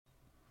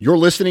You're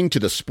listening to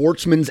the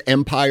Sportsman's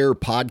Empire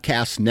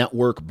Podcast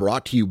Network,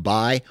 brought to you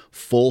by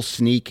Full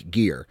Sneak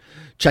Gear.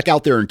 Check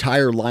out their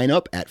entire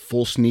lineup at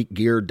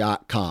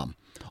fullsneakgear.com.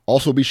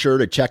 Also be sure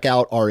to check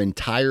out our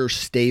entire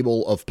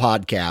stable of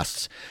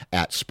podcasts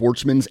at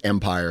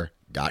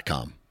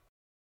sportsmansempire.com.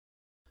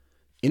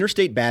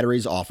 Interstate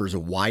Batteries offers a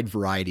wide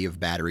variety of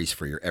batteries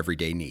for your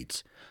everyday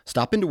needs.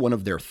 Stop into one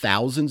of their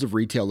thousands of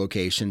retail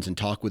locations and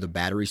talk with a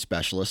battery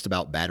specialist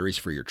about batteries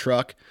for your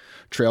truck,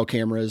 trail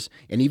cameras,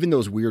 and even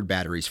those weird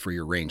batteries for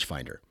your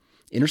rangefinder.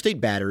 Interstate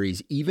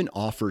Batteries even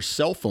offers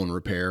cell phone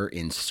repair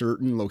in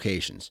certain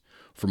locations.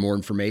 For more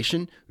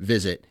information,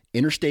 visit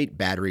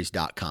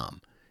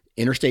interstatebatteries.com.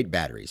 Interstate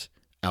Batteries,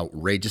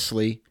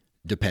 outrageously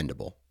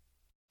dependable.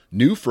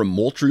 New from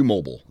Moultrie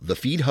Mobile, the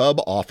Feed Hub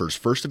offers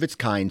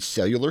first-of-its-kind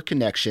cellular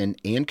connection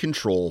and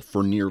control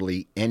for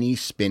nearly any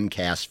spin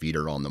cast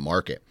feeder on the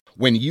market.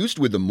 When used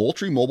with the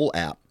Moultrie Mobile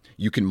app,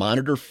 you can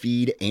monitor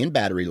feed and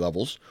battery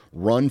levels,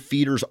 run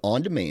feeders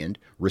on demand,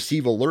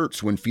 receive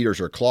alerts when feeders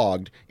are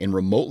clogged, and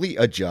remotely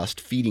adjust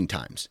feeding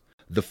times.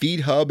 The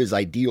Feed Hub is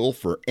ideal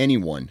for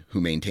anyone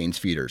who maintains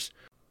feeders.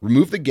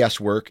 Remove the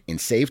guesswork and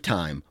save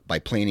time by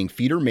planning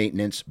feeder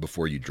maintenance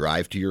before you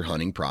drive to your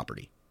hunting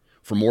property.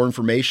 For more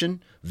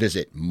information,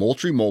 visit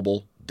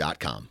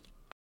MoultrieMobile.com.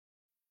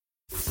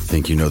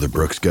 Think you know the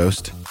Brooks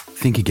Ghost?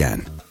 Think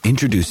again.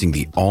 Introducing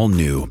the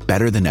all-new,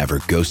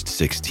 better-than-ever Ghost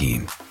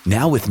 16.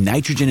 Now with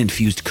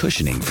nitrogen-infused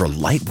cushioning for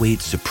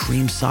lightweight,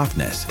 supreme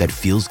softness that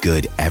feels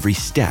good every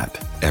step,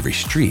 every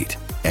street,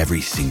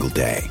 every single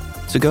day.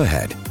 So go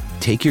ahead,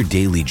 take your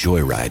daily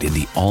joyride in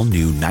the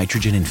all-new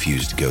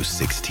nitrogen-infused Ghost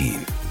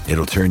 16.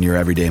 It'll turn your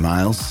everyday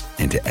miles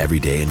into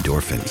everyday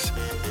endorphins.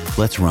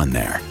 Let's run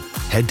there.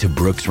 Head to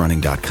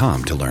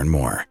brooksrunning.com to learn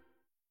more.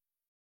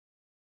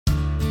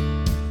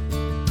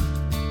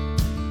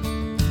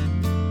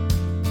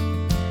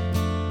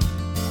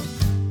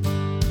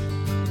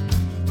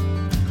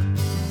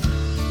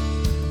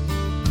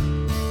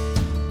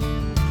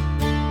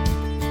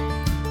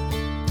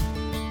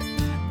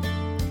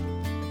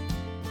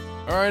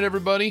 All right,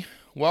 everybody.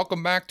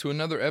 Welcome back to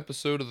another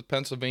episode of the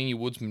Pennsylvania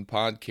Woodsman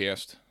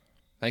Podcast.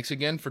 Thanks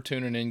again for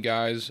tuning in,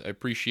 guys. I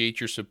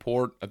appreciate your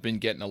support. I've been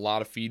getting a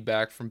lot of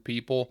feedback from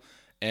people,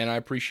 and I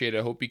appreciate it.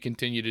 I hope you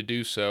continue to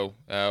do so.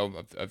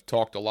 I've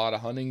talked a lot of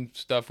hunting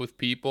stuff with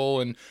people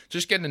and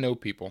just getting to know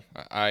people.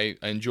 I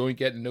enjoy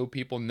getting to know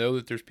people, know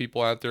that there's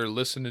people out there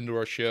listening to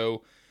our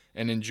show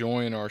and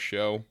enjoying our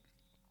show.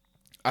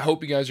 I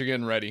hope you guys are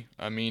getting ready.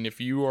 I mean,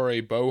 if you are a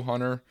bow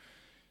hunter,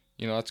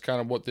 you know, that's kind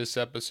of what this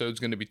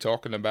episode's going to be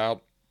talking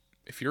about.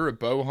 If you're a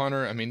bow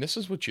hunter, I mean, this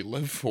is what you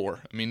live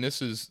for. I mean,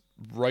 this is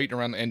right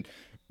around, and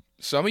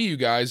some of you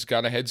guys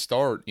got a head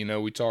start. You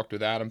know, we talked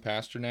with Adam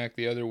Pasternak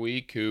the other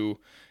week, who,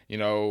 you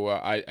know,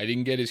 I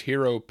didn't get his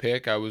hero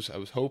pick. I was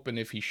hoping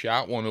if he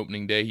shot one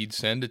opening day, he'd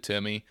send it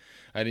to me.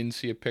 I didn't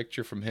see a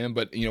picture from him,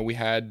 but you know, we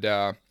had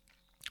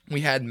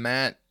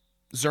Matt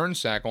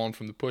Zernsack on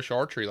from the Push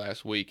Archery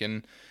last week,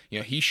 and you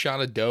know, he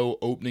shot a doe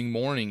opening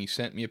morning. He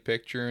sent me a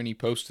picture and he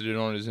posted it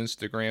on his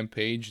Instagram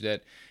page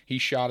that he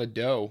shot a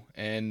doe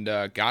and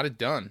got it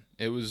done.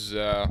 It was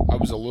I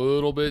was a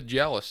little bit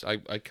jealous. I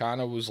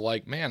kind of was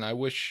like, man, I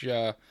wish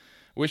I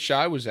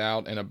was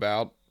out and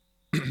about,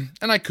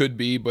 and I could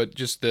be, but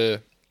just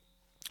a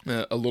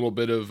little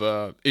bit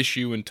of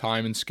issue in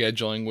time and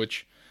scheduling,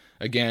 which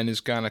again is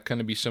going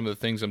to be some of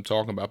the things I'm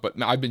talking about.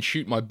 But I've been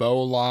shooting my bow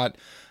a lot.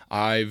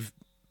 I've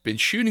been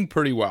shooting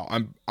pretty well.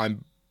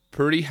 I'm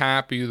pretty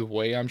happy with the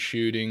way I'm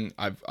shooting.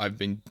 I've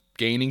been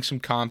gaining some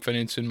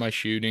confidence in my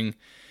shooting,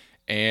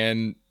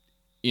 and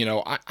you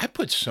know, I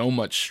put so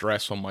much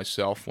stress on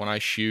myself when I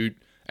shoot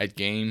at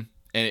game,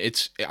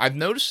 and I've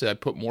noticed that I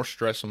put more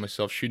stress on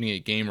myself shooting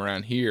at game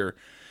around here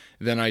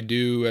than I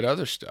do at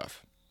other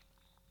stuff.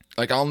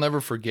 Like, I'll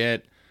never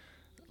forget,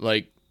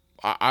 like,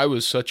 I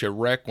was such a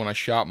wreck when I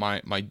shot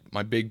my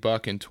big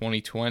buck in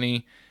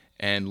 2020.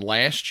 And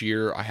last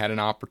year, I had an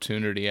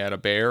opportunity at a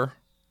bear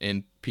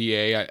in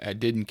PA. I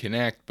didn't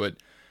connect, but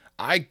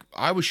I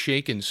was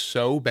shaking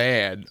so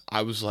bad.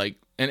 I was like,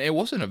 and it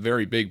wasn't a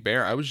very big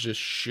bear. I was just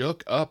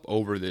shook up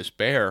over this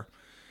bear.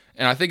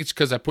 And I think it's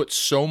because I put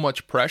so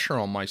much pressure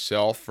on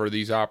myself for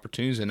these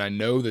opportunities, and I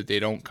know that they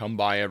don't come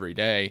by every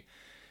day.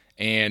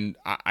 And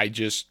I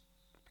just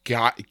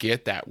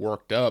get that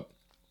worked up.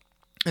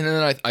 And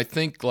then I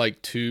think,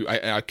 like,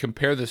 I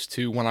compare this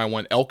to when I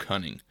went elk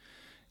hunting.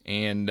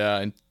 And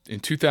in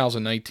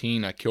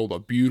 2019, I killed a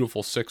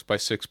beautiful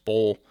 6x6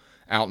 bull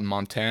out in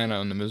Montana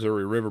on the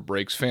Missouri River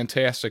Breaks.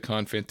 Fantastic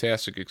hunt,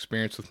 fantastic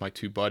experience with my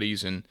two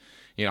buddies, and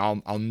you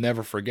know, I'll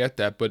never forget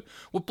that. But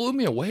what blew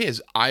me away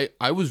is I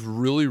was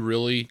really,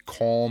 really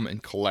calm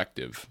and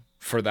collective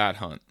for that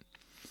hunt.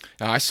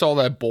 And I saw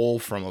that bull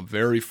from a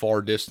very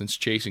far distance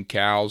chasing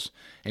cows,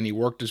 and he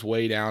worked his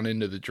way down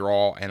into the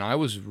draw, and I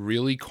was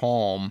really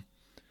calm.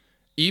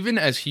 Even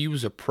as he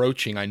was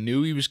approaching, I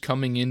knew he was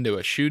coming into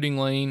a shooting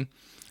lane.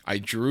 I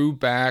drew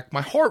back.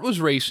 My heart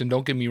was racing,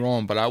 don't get me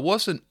wrong, but I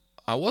wasn't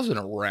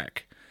a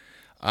wreck.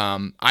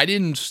 I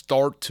didn't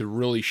start to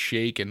really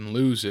shake and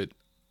lose it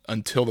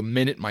until the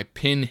minute my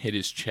pin hit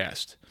his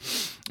chest.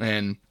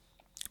 And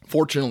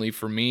fortunately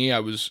for me,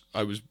 I was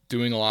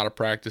doing a lot of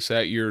practice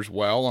that year as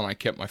well, and I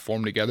kept my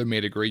form together,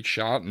 made a great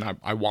shot, and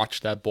I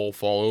watched that bull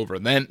fall over.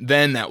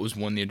 Then that was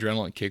when the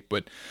adrenaline kicked.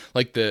 But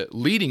like the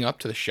leading up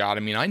to the shot, I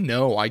mean, I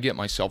know I get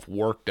myself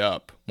worked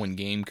up when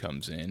game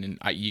comes in, and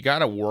you got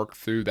to work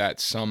through that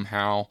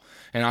somehow.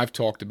 And I've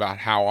talked about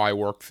how I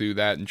work through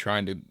that and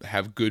trying to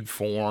have good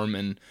form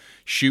and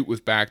shoot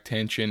with back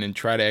tension and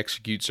try to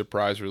execute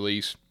surprise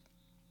release.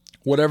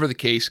 Whatever the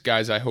case,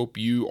 guys, I hope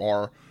you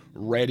are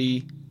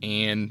ready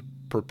and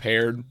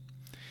prepared.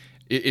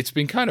 It's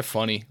been kind of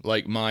funny.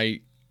 Like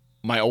my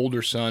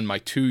older son, my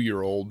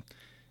 2-year-old,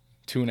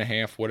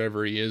 2.5,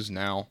 whatever he is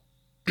now,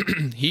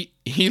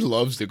 he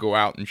loves to go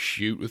out and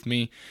shoot with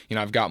me. You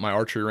know, I've got my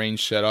archery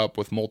range set up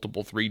with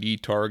multiple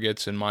 3D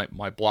targets and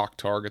my block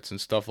targets and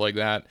stuff like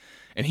that.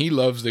 And he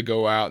loves to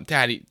go out,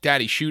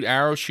 Daddy, shoot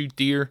arrows, shoot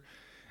deer.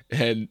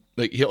 And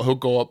like he'll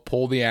go up,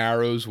 pull the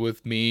arrows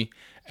with me.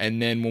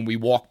 And then when we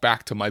walk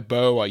back to my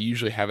bow, I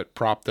usually have it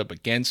propped up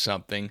against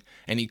something.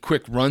 And he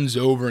quick runs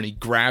over and he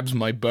grabs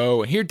my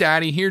bow. And here,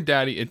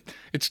 Daddy.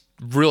 It's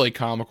really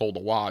comical to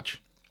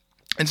watch.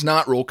 It's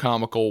not real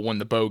comical when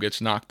the bow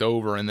gets knocked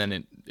over and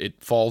then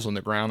it falls on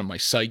the ground and my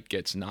sight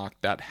gets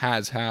knocked. That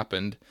has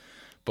happened.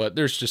 But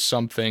there's just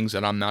some things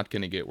that I'm not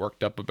going to get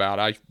worked up about.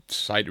 I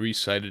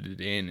resighted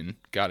it in and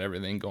got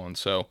everything going.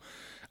 So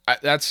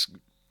that's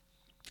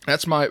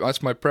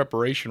my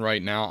preparation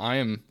right now.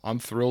 I'm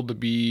thrilled to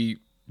be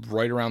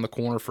right around the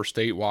corner for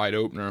statewide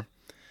opener.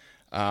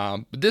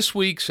 But this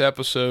week's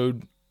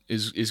episode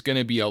is going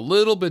to be a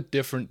little bit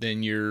different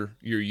than you're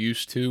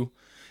used to.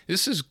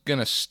 This is going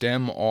to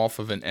stem off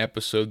of an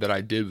episode that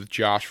I did with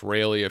Josh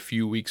Raley a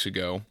few weeks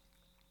ago.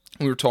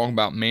 We were talking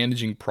about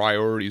managing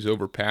priorities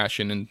over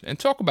passion and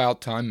talk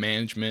about time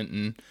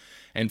management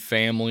and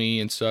family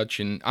and such.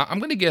 And I'm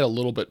going to get a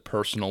little bit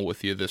personal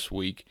with you this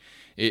week.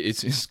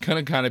 It's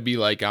going to kind of be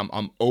like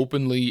I'm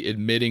openly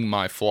admitting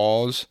my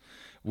flaws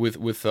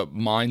with a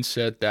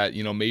mindset that,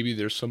 you know, maybe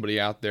there's somebody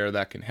out there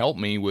that can help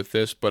me with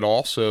this, but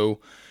also,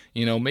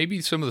 you know,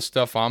 maybe some of the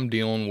stuff I'm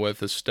dealing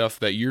with is stuff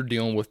that you're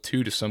dealing with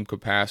too to some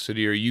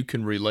capacity or you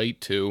can relate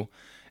to,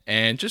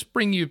 and just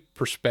bring you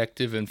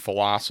perspective and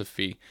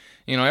philosophy.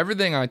 You know,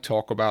 everything I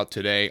talk about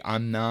today,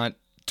 I'm not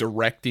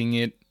directing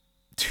it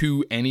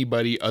to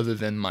anybody other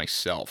than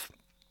myself.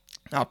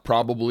 I'll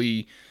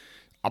probably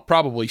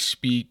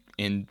speak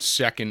in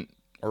second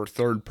or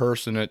third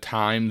person at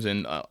times,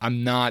 and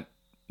I'm not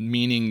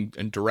meaning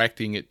and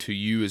directing it to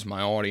you as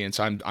my audience.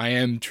 I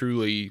am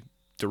truly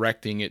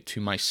directing it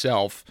to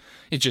myself.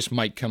 It just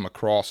might come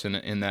across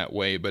in that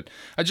way, but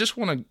I just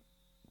want to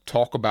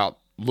talk about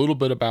a little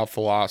bit about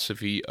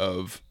philosophy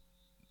of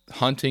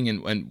hunting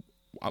and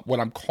what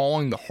I'm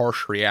calling the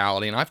harsh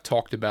reality. And I've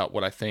talked about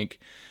what I think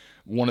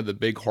one of the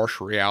big harsh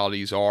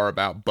realities are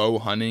about bow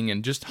hunting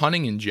and just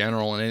hunting in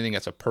general and anything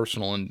that's a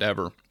personal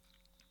endeavor.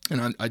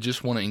 And I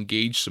just want to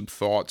engage some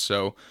thoughts.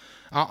 So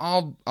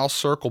I'll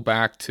circle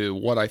back to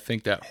what I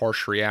think that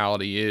harsh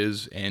reality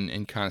is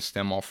and kind of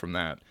stem off from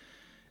that.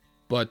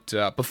 But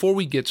before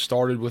we get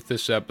started with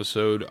this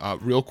episode,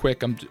 real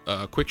quick,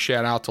 quick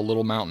shout out to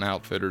Little Mountain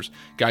Outfitters.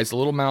 Guys,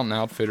 Little Mountain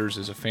Outfitters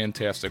is a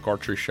fantastic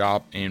archery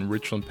shop in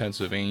Richland,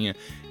 Pennsylvania.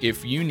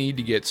 If you need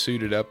to get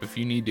suited up, if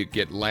you need to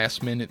get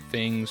last minute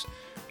things,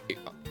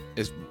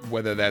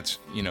 whether that's,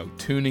 you know,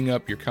 tuning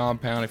up your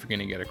compound, if you're going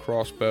to get a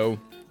crossbow,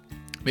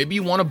 maybe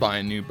you want to buy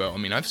a new bow. I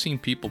mean, I've seen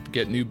people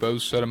get new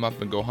bows, set them up,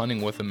 and go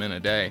hunting with them in a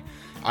day.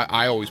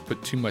 I always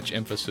put too much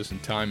emphasis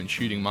and time in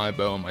shooting my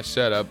bow and my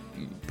setup,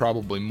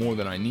 probably more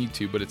than I need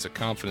to, but it's a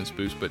confidence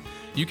boost. But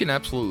you can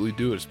absolutely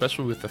do it,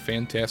 especially with the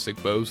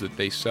fantastic bows that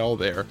they sell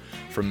there,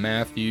 from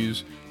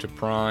Matthews to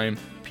Prime,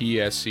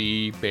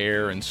 PSE,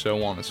 Bear, and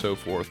so on and so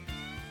forth.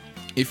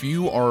 If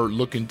you are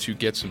looking to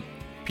get some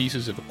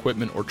pieces of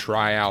equipment or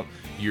try out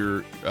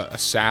your a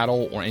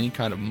saddle or any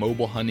kind of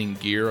mobile hunting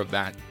gear of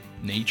that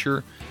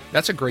nature,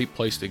 that's a great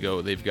place to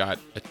go. They've got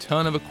a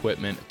ton of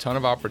equipment, a ton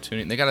of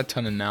opportunity, and they got a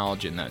ton of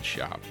knowledge in that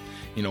shop.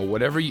 You know,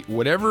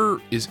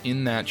 whatever is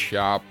in that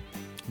shop,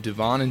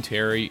 Devon and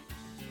Terry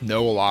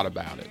know a lot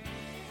about it,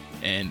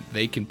 and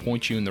they can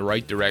point you in the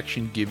right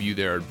direction, give you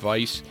their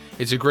advice.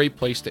 It's a great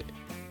place to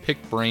pick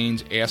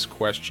brains, ask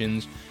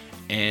questions,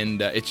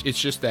 and it's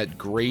just that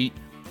great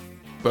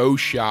bow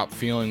shop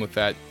feeling with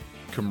that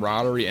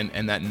camaraderie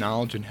and that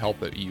knowledge and help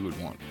that you would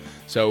want.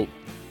 So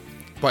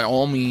by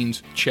all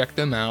means, check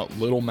them out,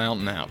 Little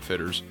Mountain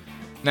Outfitters.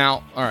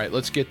 Now, all right,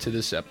 let's get to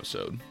this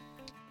episode.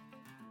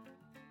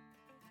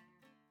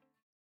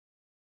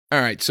 All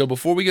right, so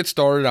before we get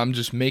started, I'm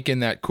just making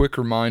that quick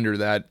reminder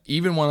that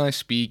even when I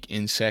speak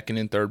in second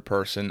and third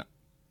person,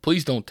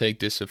 please don't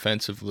take this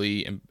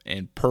offensively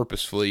and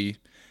purposefully.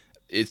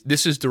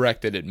 This is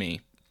directed at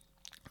me.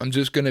 I'm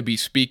just going to be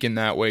speaking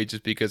that way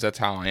just because that's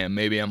how I am.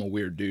 Maybe I'm a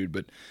weird dude,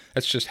 but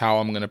that's just how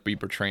I'm going to be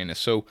portraying this.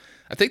 So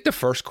I think the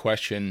first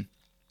question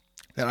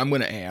that I'm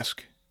going to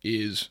ask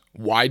is,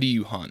 why do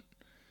you hunt?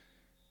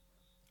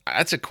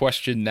 That's a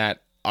question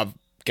that I've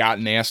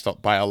gotten asked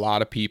by a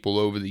lot of people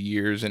over the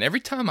years, and every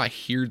time I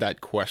hear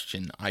that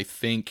question, I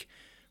think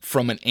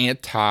from an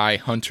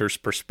anti-hunter's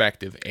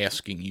perspective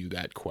asking you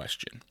that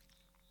question.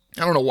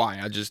 I don't know why,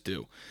 I just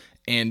do.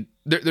 And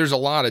there's a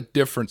lot of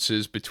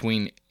differences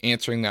between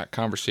answering that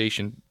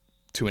conversation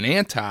to an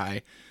anti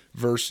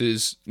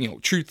versus,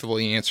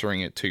 truthfully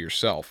answering it to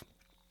yourself.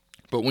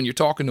 But when you're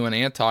talking to an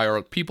anti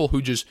or people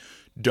who just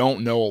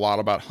don't know a lot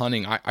about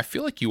hunting, I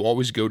feel like you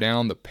always go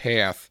down the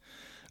path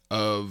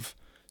of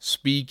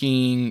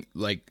speaking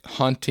like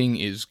hunting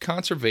is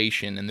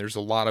conservation, and there's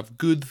a lot of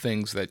good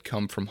things that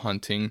come from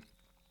hunting.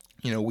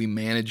 We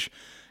manage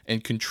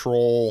and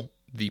control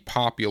the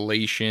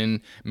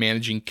population,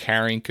 managing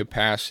carrying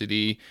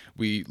capacity.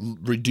 We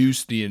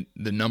reduce the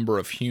number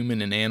of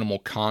human and animal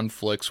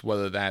conflicts,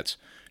 whether that's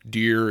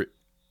deer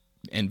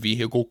and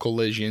vehicle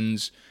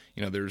collisions.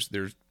 There's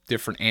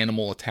different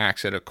animal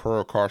attacks that occur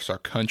across our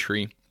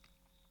country.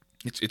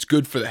 It's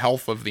good for the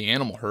health of the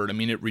animal herd. I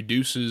mean, it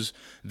reduces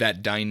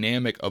that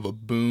dynamic of a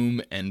boom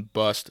and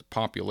bust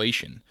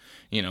population.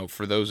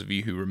 For those of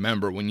you who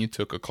remember, when you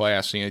took a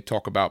class, they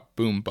talk about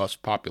boom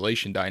bust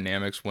population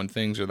dynamics. When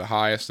things are the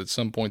highest, at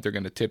some point they're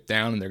going to tip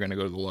down and they're going to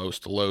go to the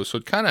lowest to low. So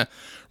it kind of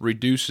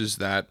reduces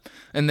that.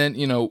 And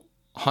then,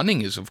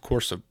 hunting is, of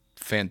course, a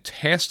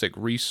fantastic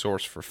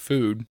resource for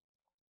food.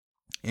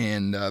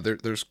 And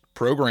there's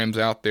programs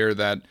out there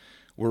that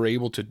we're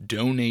able to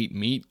donate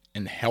meat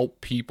and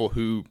help people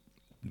who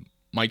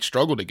might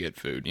struggle to get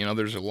food.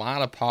 There's a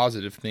lot of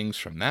positive things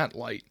from that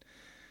light.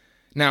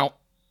 Now,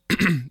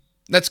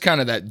 that's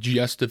kind of that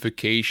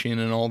justification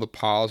and all the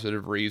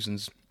positive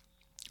reasons.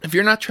 If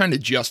you're not trying to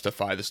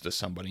justify this to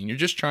somebody and you're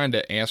just trying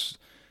to ask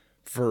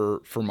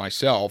for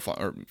myself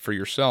or for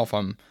yourself,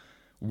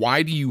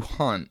 why do you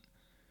hunt?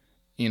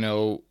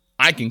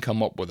 I can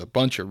come up with a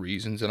bunch of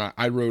reasons, and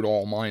I wrote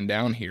all mine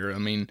down here. I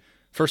mean,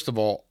 first of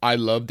all, I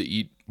love to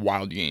eat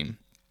wild game.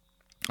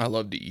 I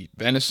love to eat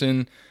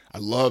venison. I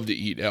love to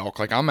eat elk.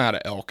 Like, I'm out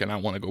of elk and I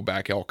want to go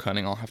back elk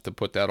hunting. I'll have to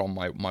put that on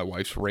my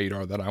wife's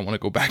radar that I want to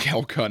go back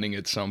elk hunting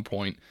at some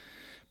point.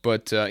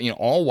 But,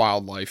 all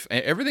wildlife,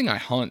 everything I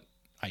hunt,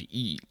 I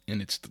eat,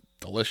 and it's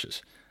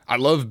delicious. I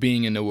love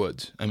being in the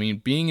woods. I mean,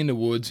 being in the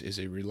woods is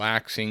a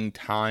relaxing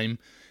time.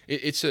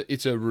 It's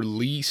a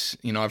release.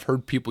 I've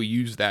heard people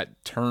use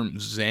that term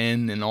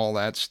Zen and all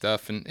that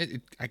stuff,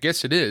 and I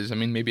guess it is. I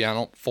mean, maybe I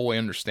don't fully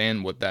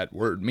understand what that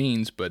word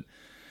means, but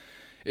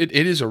it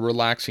is a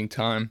relaxing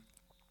time.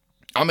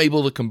 I'm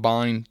able to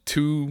combine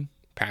two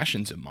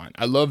passions of mine.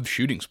 I love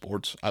shooting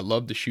sports. I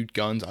love to shoot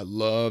guns. I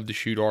love to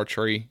shoot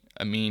archery.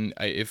 I mean,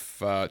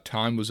 if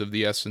time was of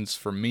the essence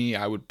for me,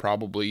 I would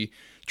probably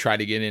try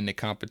to get into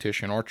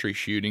competition archery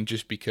shooting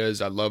just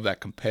because I love that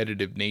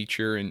competitive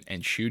nature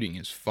and shooting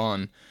is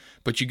fun.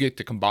 But you get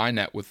to combine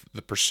that with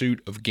the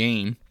pursuit of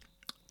game,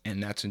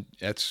 and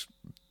that's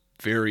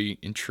very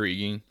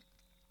intriguing.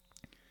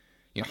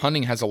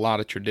 Hunting has a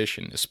lot of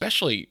tradition,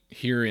 especially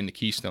here in the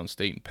Keystone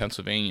State in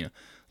Pennsylvania.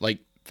 Like,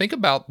 think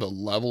about the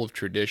level of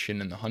tradition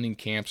and the hunting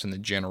camps and the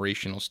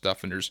generational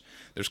stuff, and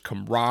there's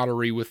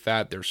camaraderie with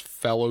that. There's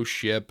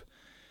fellowship.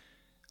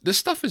 This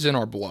stuff is in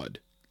our blood.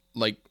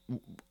 Like,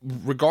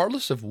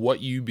 regardless of what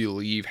you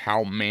believe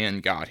how man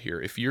got here,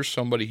 if you're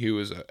somebody who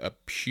is a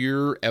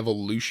pure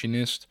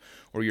evolutionist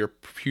or you're a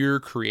pure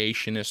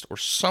creationist or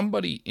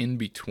somebody in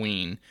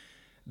between,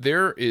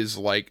 there is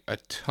like a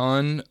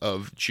ton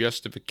of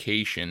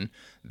justification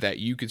that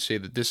you could say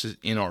that this is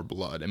in our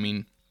blood. I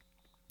mean,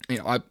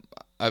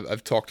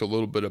 I've talked a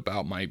little bit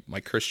about my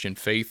Christian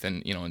faith,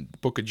 and in the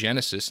book of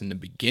Genesis, in the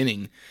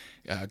beginning,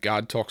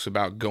 God talks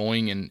about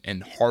going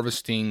and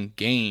harvesting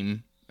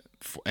game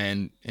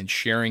and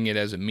sharing it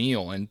as a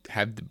meal and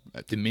have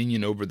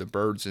dominion over the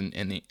birds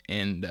and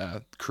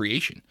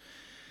creation.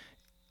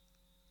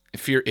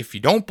 If you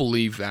don't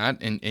believe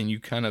that and you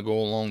kind of go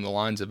along the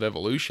lines of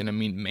evolution, I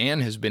mean,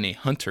 man has been a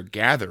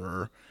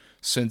hunter-gatherer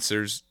since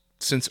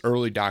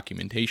early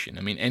documentation.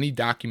 I mean, any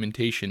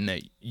documentation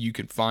that you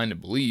can find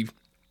and believe,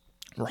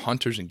 we're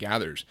hunters and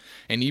gatherers.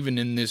 And even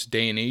in this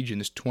day and age, in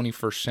this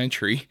 21st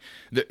century,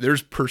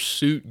 there's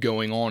pursuit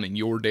going on in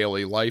your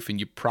daily life, and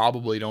you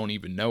probably don't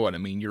even know it. I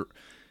mean,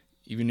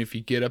 even if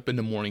you get up in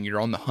the morning, you're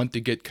on the hunt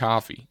to get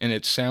coffee. And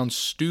it sounds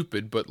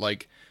stupid, but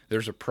like,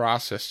 there's a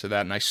process to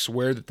that. And I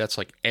swear that that's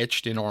like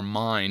etched in our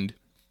mind,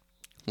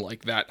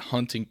 like that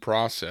hunting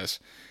process.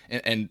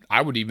 And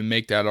I would even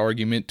make that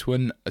argument to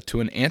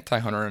an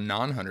anti-hunter, a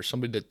non-hunter,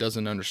 somebody that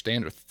doesn't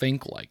understand or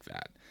think like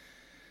that.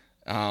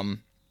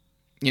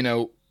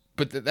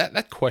 But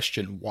that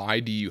question,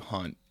 why do you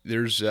hunt?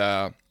 There's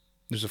a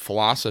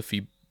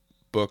philosophy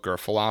book or a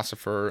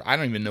philosopher, I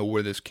don't even know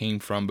where this came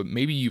from, but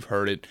maybe you've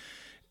heard it,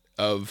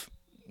 of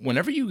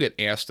whenever you get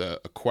asked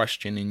a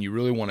question and you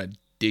really want to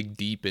dig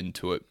deep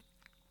into it,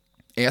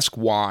 ask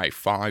why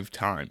 5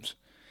 times.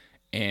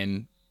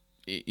 And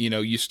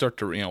you start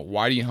to,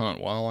 why do you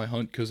hunt? Well, I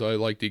hunt because I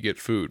like to get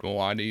food. Well,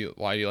 why do you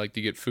like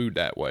to get food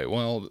that way?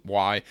 Well,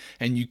 why?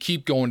 And you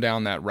keep going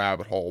down that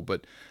rabbit hole.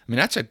 But I mean,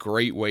 that's a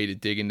great way to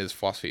dig into this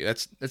philosophy.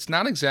 That's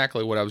not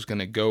exactly what I was going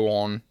to go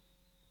on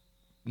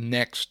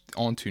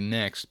onto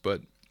next,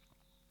 but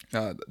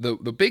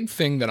The big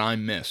thing that I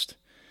missed,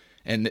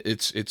 and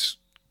it's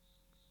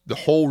the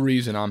whole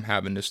reason I'm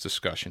having this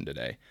discussion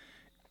today.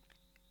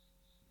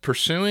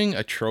 Pursuing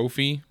a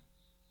trophy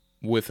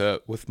with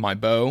my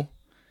bow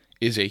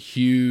is a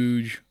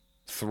huge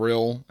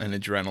thrill and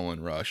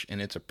adrenaline rush,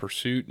 and it's a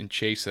pursuit and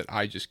chase that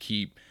I just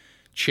keep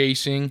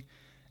chasing,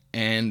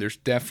 and there's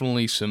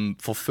definitely some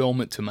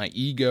fulfillment to my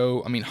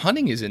ego. I mean,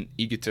 hunting is an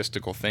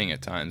egotistical thing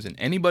at times, and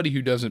anybody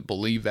who doesn't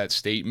believe that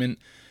statement,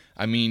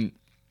 I mean,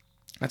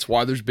 that's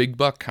why there's big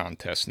buck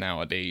contests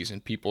nowadays,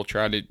 and people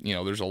try to,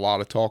 there's a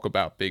lot of talk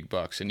about big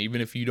bucks, and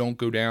even if you don't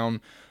go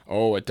down,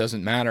 it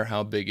doesn't matter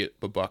how big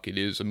a buck it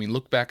is. I mean,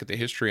 look back at the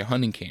history of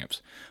hunting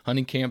camps.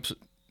 Hunting camps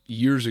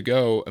years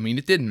ago, I mean,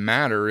 it didn't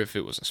matter if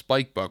it was a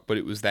spike buck, but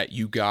it was that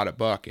you got a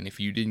buck, and if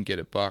you didn't get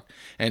a buck,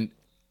 and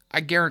I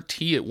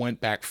guarantee it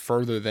went back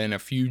further than a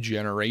few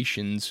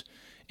generations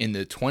in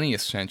the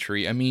 20th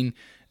century. I mean,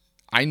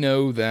 I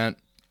know that,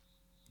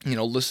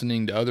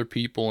 listening to other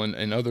people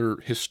and other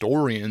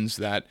historians,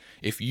 that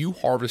if you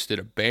harvested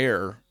a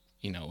bear,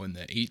 in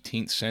the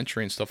 18th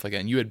century and stuff like that,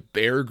 and you had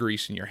bear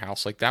grease in your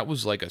house, like that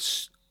was like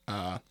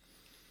a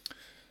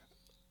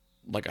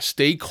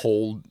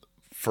stakehold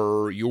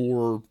for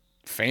your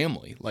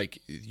family.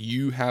 Like,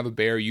 you have a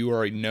bear, you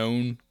are a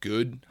known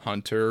good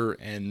hunter,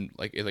 and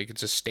like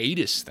it's a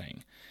status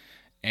thing,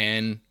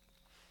 and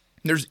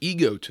there's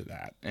ego to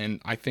that,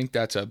 and I think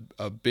that's a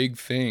big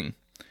thing.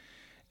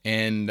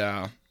 And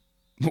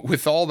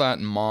with all that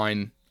in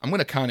mind, I'm going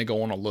to kind of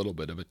go on a little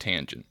bit of a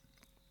tangent.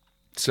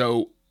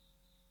 So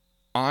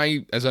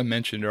as I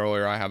mentioned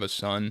earlier, I have a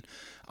son.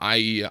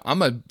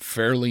 I'm a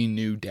fairly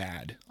new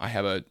dad. I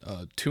have a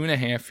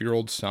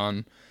 2.5-year-old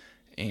son,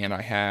 and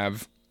I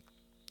have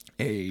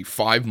a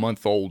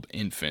 5-month-old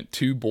infant.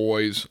 2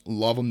 boys,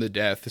 love them to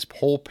death. This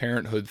whole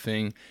parenthood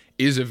thing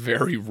is a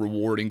very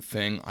rewarding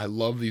thing. I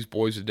love these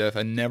boys to death.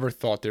 I never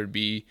thought there'd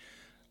be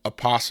a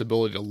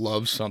possibility to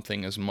love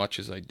something as much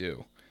as I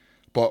do.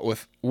 But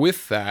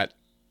with that,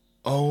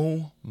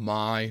 oh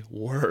my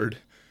word,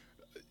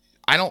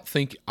 I don't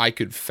think I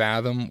could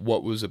fathom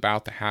what was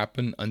about to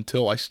happen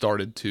until I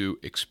started to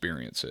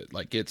experience it.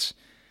 Like, it's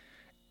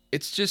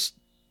just,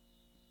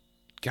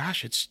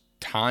 gosh, it's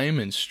time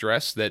and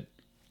stress that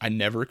I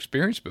never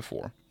experienced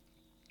before.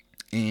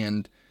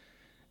 And,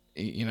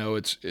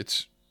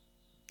 it's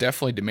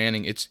definitely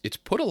demanding. It's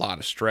put a lot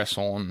of stress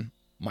on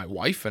my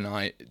wife and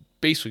I,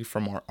 basically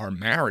from our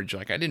marriage.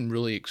 Like, I didn't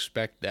really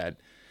expect that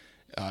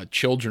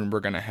children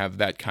were going to have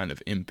that kind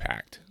of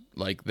impact.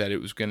 Like, that it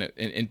was going to,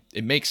 and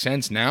it makes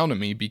sense now to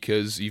me,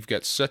 because you've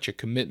got such a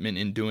commitment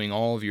in doing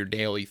all of your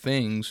daily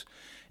things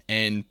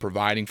and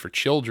providing for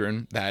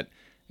children, that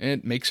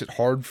it makes it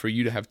hard for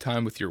you to have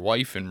time with your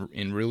wife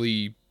and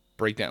really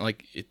break down.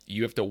 Like,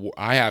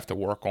 I have to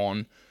work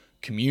on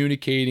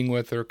communicating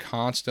with her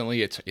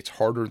constantly. It's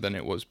harder than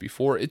it was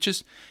before.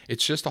 It's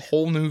just a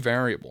whole new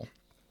variable.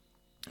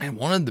 And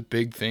one of the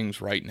big things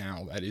right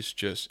now that is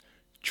just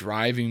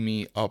driving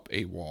me up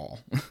a wall.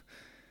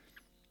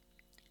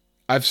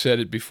 I've said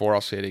it before, I'll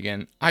say it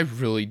again. I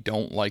really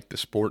don't like the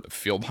sport of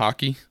field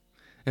hockey.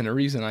 And the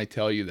reason I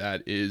tell you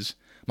that is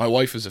my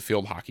wife is a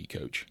field hockey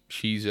coach.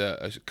 She's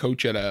a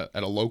coach at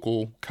a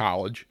local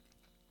college.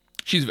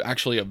 She's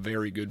actually a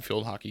very good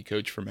field hockey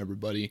coach from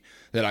everybody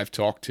that I've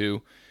talked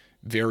to.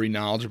 Very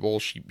knowledgeable.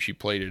 She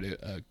played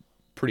at a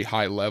pretty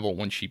high level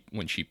when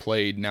she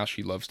played. Now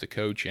she loves to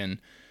coach. And,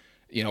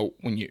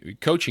 when you're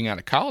coaching at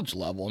a college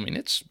level, I mean,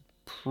 it's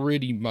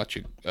pretty much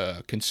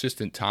a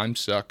consistent time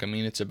suck. I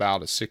mean, it's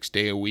about a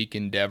 6-day-a-week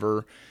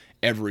endeavor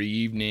every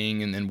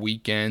evening, and then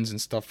weekends and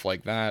stuff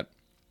like that.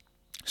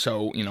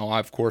 So,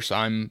 of course,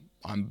 I'm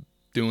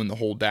doing the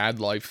whole dad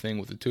life thing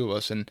with the two of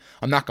us, and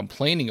I'm not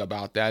complaining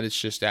about that. It's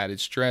just added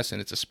stress,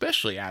 and it's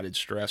especially added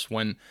stress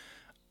when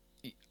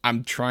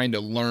I'm trying to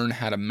learn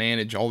how to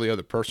manage all the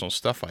other personal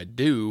stuff I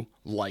do,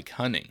 like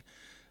hunting.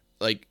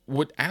 Like,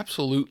 what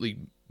absolutely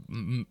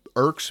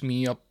irks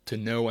me up to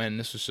no end,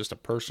 this is just a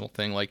personal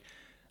thing, like,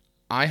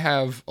 I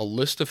have a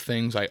list of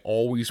things I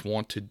always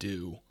want to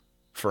do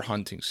for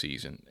hunting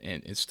season,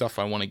 and it's stuff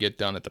I want to get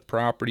done at the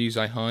properties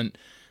I hunt,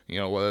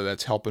 whether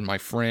that's helping my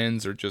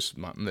friends or just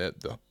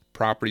the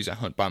properties I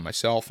hunt by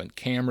myself, and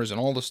cameras and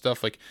all the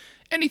stuff, like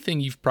anything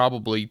you've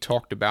probably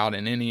talked about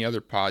in any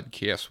other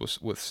podcast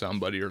with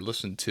somebody or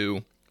listened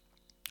to.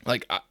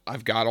 Like,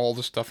 I've got all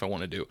the stuff I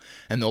want to do,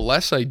 and the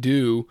less I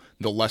do,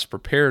 the less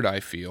prepared I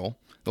feel.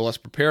 The less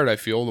prepared I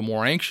feel, the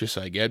more anxious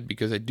I get,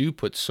 because I do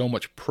put so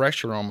much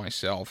pressure on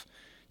myself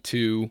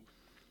to,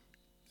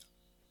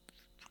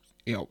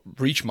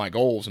 reach my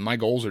goals. And my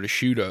goals are to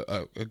shoot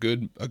a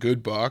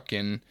good buck,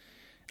 and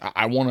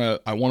I want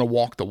to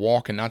walk the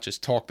walk and not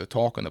just talk the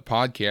talk on the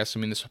podcast.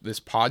 I mean, this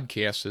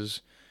podcast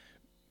has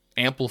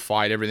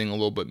amplified everything a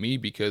little bit me,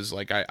 because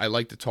like I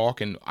like to talk,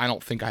 and I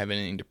don't think I have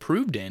anything to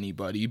prove to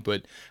anybody,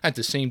 but at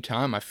the same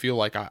time, I feel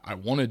like I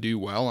want to do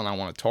well, and I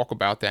want to talk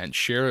about that and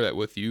share that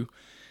with you.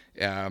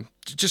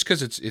 Just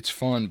because it's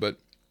fun, but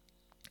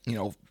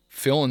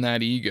filling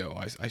that ego,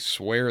 I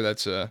swear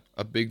that's a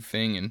big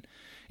thing. And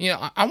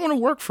I want to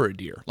work for a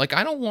deer. Like,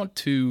 I don't want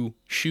to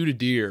shoot a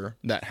deer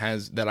that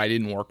I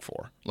didn't work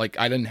for. Like,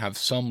 I didn't have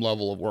some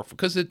level of work for,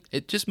 because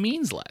it just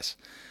means less.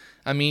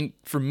 I mean,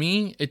 for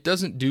me, it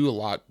doesn't do a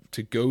lot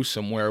to go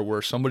somewhere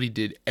where somebody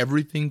did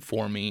everything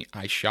for me.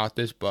 I shot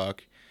this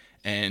buck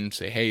and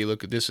say, hey,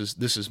 look, this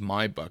is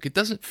my buck. It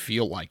doesn't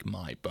feel like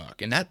my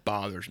buck, and that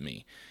bothers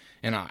me.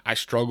 And I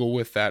struggle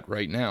with that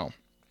right now.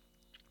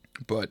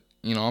 But,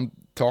 I'm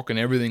talking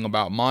everything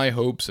about my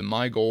hopes and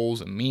my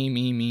goals and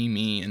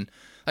me. And,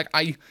 like,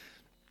 I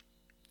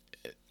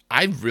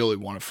really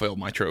want to fill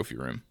my trophy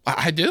room.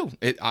 I do.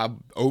 I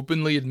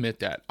openly admit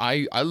that.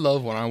 I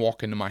love when I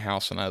walk into my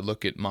house and I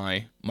look at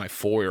my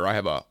foyer. I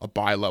have a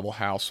bi-level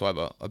house, so I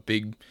have a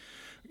big,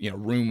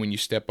 room when you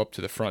step up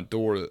to the front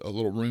door, a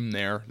little room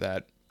there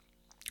that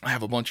I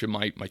have a bunch of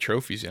my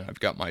trophies in. I've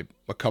got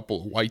a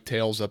couple of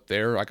whitetails up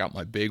there. I got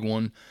my big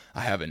one. I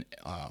have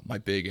my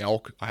big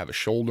elk. I have a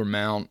shoulder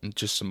mount and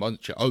just some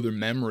bunch of other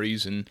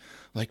memories. And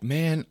like,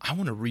 man, I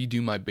want to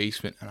redo my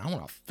basement and I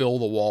want to fill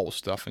the wall with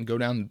stuff and go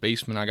down the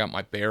basement. I got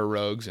my bear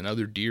rugs and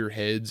other deer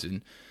heads.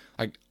 And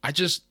I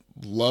just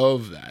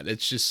love that.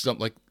 It's just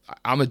something like,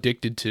 I'm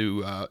addicted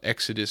to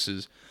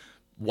Exodus's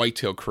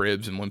whitetail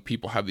cribs. And when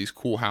people have these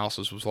cool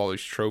houses with all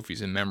these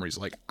trophies and memories,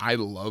 like, I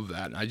love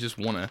that. And I just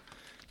want to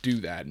do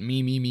that.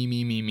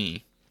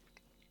 Me.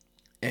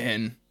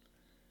 And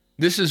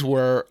this is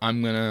where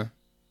I'm going to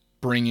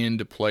bring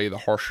into play the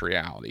harsh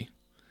reality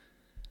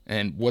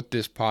and what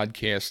this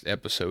podcast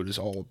episode is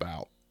all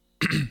about.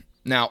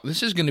 Now,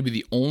 this is going to be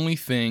the only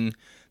thing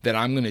that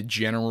I'm going to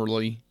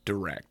generally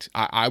direct.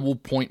 I will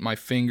point my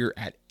finger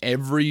at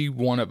every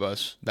one of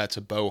us that's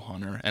a bow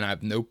hunter, and I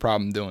have no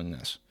problem doing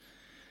this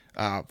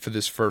for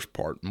this first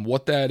part. And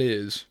what that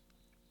is,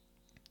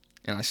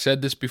 and I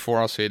said this before,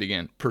 I'll say it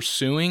again,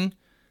 pursuing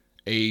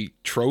a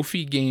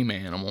trophy game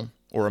animal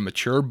or a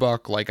mature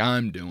buck like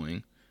I'm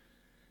doing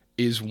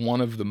is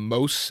one of the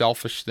most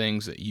selfish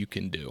things that you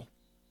can do.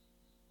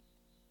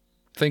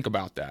 Think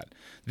about that.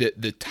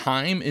 The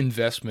time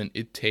investment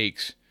it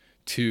takes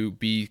to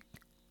be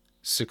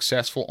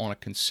successful on a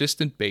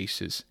consistent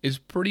basis is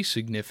pretty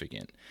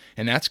significant.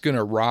 And that's going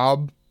to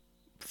rob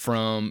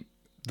from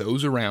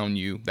those around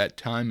you that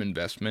time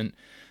investment.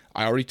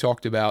 I already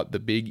talked about the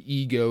big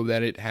ego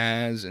that it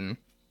has, and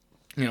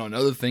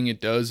another thing it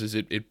does is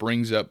it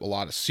brings up a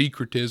lot of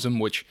secretism,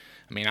 which,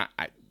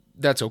 I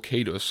that's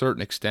okay to a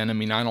certain extent.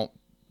 I don't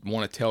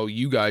want to tell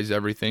you guys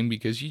everything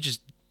because you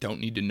just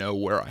don't need to know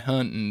where I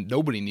hunt, and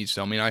nobody needs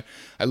to.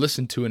 I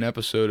listened to an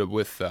episode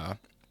with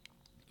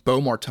Bo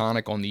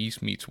Martonic on the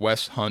East Meets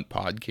West Hunt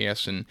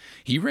podcast, and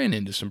he ran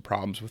into some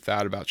problems with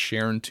that about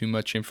sharing too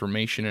much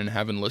information and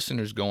having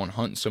listeners go and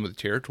hunt in some of the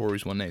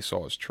territories when they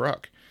saw his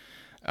truck.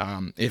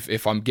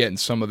 If I'm getting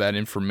some of that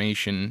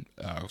information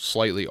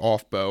slightly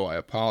off, Bo, I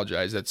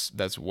apologize.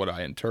 That's what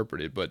I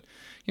interpreted. But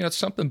it's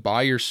something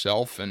by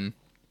yourself, and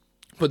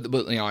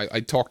but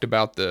I talked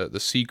about the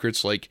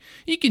secrets. Like,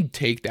 you can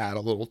take that a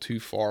little too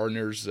far, and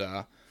there's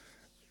a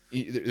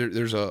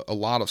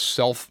lot of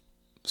self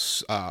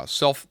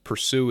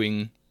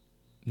pursuing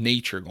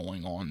nature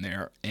going on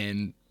there,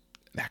 and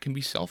that can be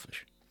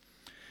selfish.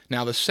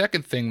 Now, the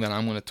second thing that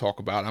I'm going to talk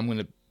about, I'm going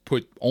to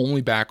put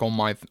only back on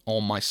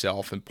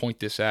myself and point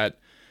this at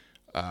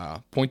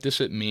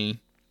me,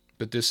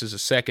 but this is a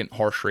second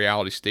harsh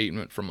reality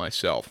statement from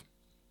myself.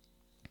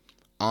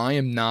 I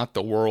am not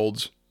the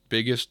world's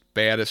biggest,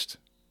 baddest,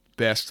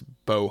 best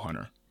bow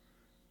hunter.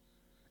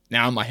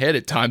 Now, in my head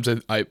at times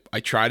I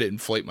try to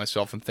inflate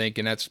myself and think,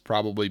 and that's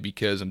probably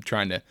because I'm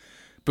trying to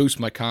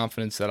boost my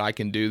confidence that I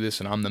can do this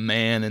and I'm the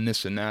man and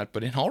this and that,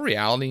 but in all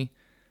reality,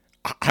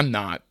 I'm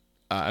not.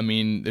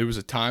 There was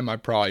a time I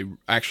probably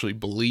actually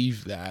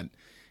believed that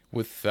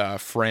with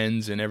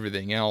friends and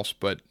everything else,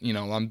 but,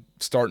 I'm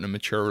starting to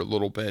mature a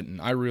little bit,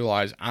 and I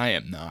realize I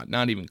am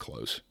not even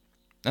close.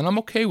 And I'm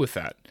okay with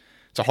that.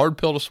 It's a hard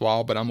pill to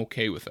swallow, but I'm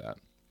okay with that.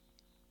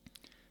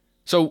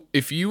 So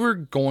if you were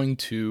going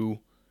to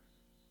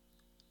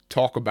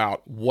talk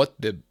about what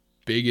the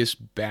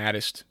biggest,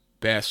 baddest,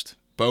 best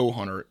bow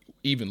hunter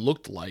even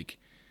looked like,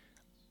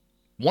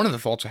 one of the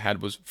thoughts I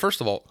had was, first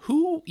of all,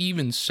 who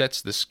even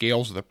sets the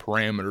scales of the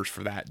parameters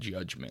for that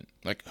judgment?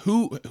 Like,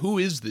 who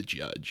is the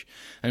judge?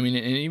 And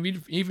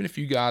even if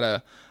you got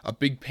a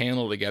big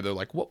panel together,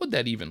 like, what would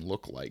that even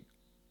look like?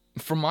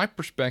 From my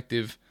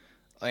perspective,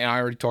 I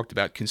already talked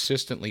about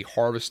consistently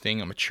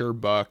harvesting a mature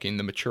buck and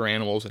the mature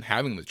animals and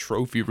having the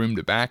trophy room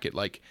to back it.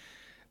 Like,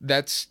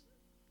 that's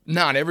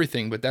not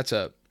everything, but that's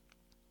a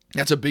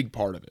big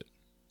part of it.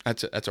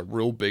 That's a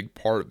real big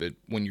part of it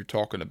when you're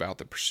talking about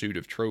the pursuit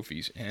of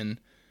trophies. And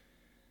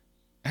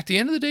at the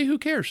end of the day, who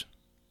cares?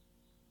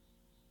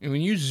 And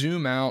when you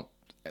zoom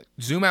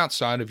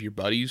outside of your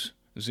buddies,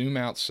 zoom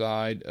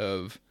outside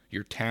of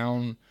your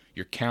town,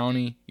 your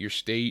county, your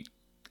state,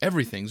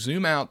 everything,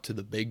 zoom out to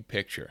the big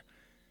picture.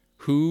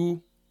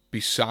 Who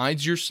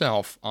besides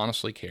yourself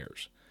honestly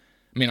cares?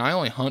 I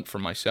only hunt for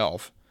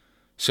myself.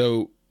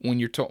 So when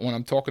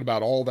I'm talking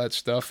about all that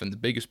stuff and the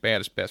biggest,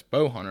 baddest, best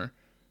bow hunter,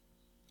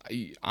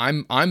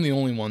 I'm the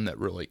only one that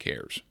really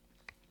cares.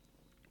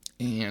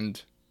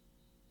 And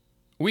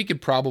we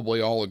could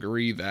probably all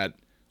agree that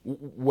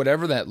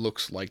whatever that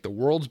looks like, the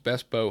world's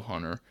best bow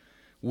hunter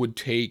would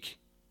take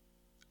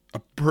a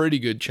pretty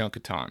good chunk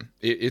of time.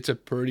 It's a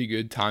pretty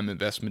good time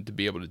investment to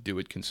be able to do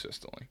it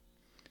consistently,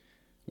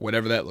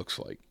 whatever that looks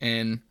like.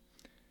 And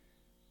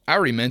I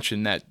already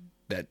mentioned that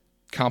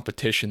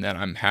competition that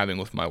I'm having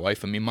with my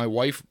wife. I mean, my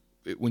wife,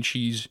 when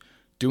she's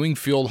doing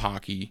field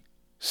hockey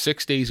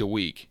 6 days a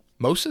week,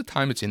 most of the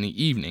time it's in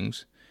the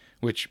evenings,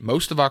 which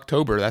most of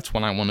October, that's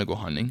when I want to go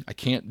hunting. I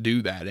can't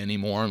do that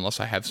anymore unless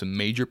I have some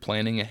major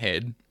planning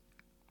ahead.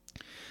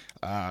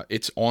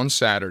 It's on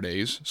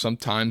Saturdays,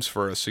 sometimes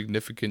for a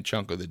significant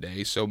chunk of the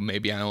day, so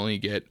maybe I only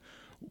get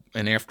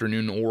an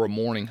afternoon or a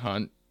morning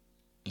hunt,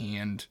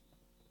 and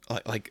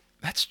like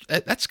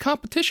that's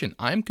competition.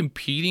 I'm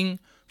competing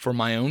for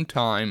my own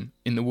time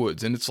in the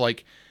woods, and it's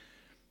like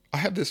I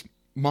have this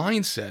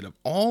mindset of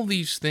all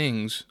these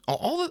things,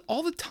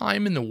 all the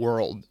time in the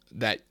world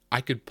that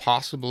I could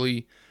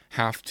possibly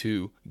have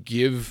to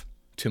give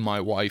to my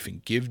wife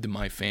and give to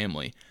my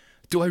family.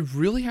 Do I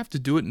really have to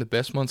do it in the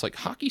best months? Like,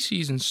 hockey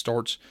season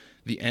starts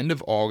the end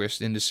of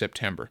August into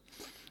September,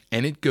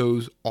 and it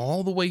goes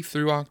all the way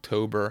through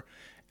October.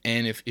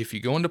 And if you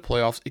go into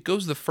playoffs, it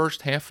goes the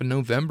first half of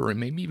November and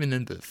maybe even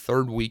into the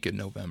third week of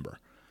November.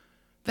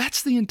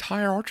 That's the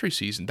entire archery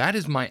season. That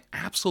is my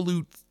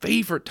absolute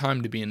favorite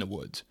time to be in the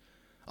woods.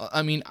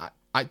 I mean,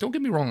 I don't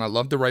get me wrong. I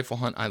love the rifle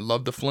hunt. I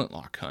love the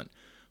flintlock hunt.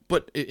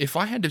 But if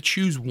I had to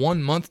choose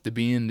 1 month to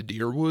be in the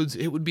deer woods,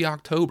 it would be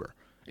October.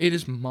 It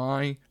is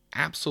my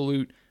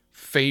absolute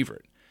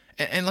favorite.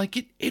 And like,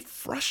 it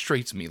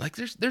frustrates me. Like,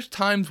 there's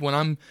times when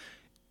I'm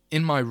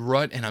in my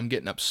rut and I'm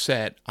getting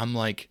upset. I'm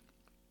like,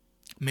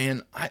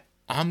 man,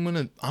 I'm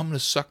gonna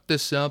suck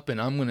this up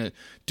and I'm gonna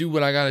do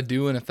what I gotta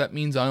do, and if that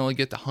means I only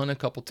get to hunt a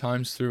couple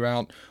times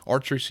throughout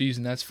archery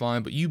season, that's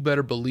fine. But you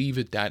better believe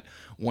it that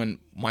when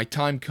my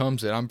time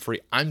comes that I'm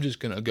free, I'm just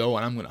gonna go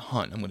and I'm gonna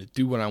hunt. I'm gonna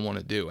do what I want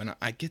to do, and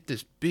I get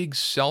this big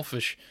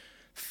selfish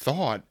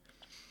thought,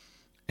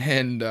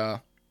 and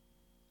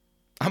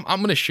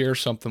I'm gonna share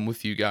something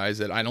with you guys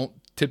that I don't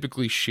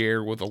typically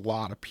share with a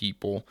lot of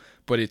people,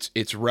 but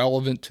it's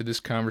relevant to this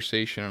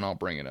conversation, and I'll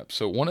bring it up.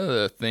 So one of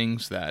the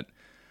things that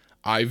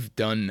I've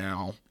done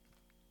now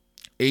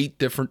 8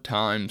 different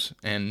times,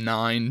 and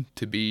 9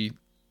 to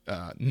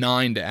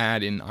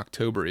add in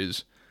October,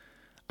 is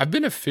I've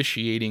been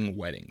officiating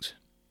weddings.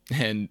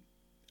 And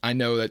I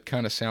know that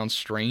kind of sounds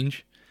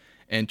strange,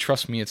 and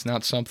trust me, it's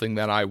not something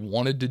that I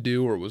wanted to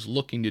do or was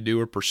looking to do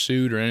or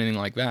pursued or anything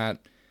like that,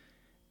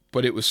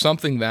 but it was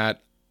something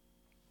that,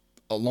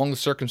 along the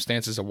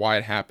circumstances of why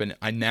it happened,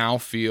 I now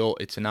feel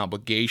it's an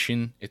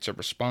obligation, it's a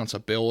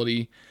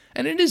responsibility,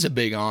 and it is a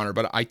big honor,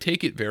 but I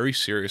take it very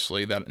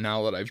seriously that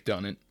now that I've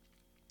done it.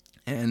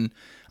 And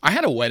I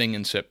had a wedding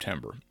in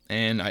September,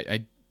 and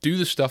I do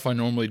the stuff I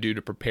normally do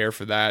to prepare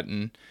for that,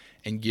 and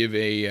give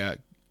a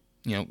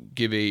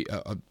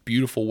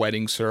beautiful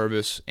wedding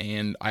service.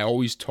 And I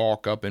always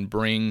talk up and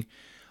bring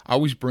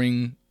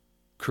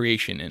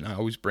creation in. I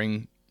always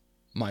bring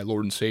my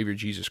Lord and Savior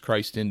Jesus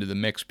Christ into the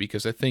mix,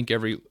 because I think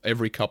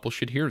every couple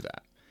should hear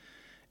that.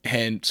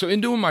 And so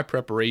in doing my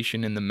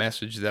preparation and the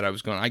message that I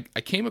was going,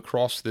 I came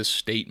across this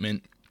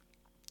statement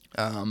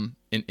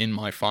in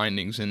my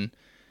findings, and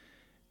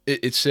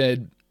it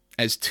said,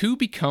 as two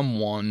become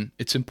one,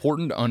 it's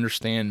important to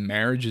understand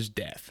marriage is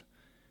death.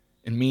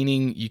 And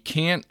meaning you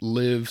can't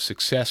live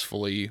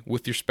successfully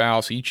with your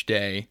spouse each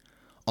day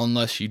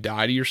unless you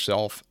die to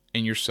yourself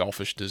and your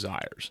selfish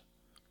desires.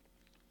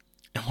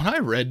 And when I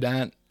read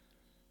that,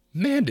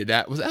 man,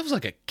 that was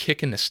like a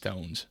kick in the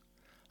stones.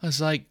 I was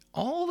like,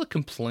 all the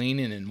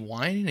complaining and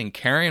whining and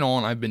carrying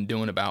on I've been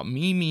doing about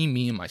me,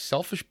 and my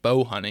selfish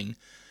bow hunting,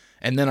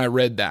 and then I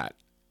read that.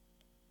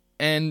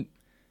 And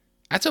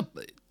it's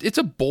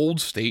a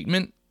bold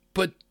statement,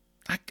 but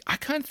I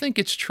kind of think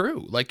it's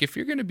true. Like, if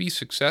I'm going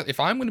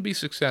to be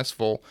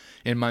successful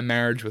in my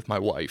marriage with my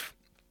wife,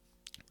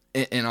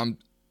 and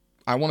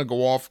I want to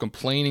go off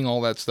complaining,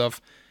 all that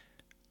stuff,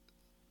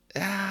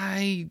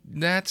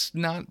 that's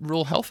not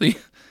real healthy.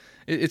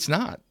 It's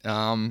not.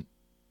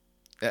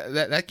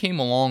 That came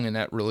along, and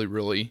that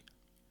really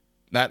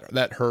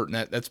that hurt,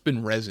 and that's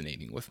been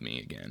resonating with me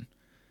again.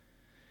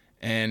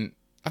 And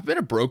I've been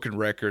a broken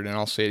record, and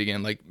I'll say it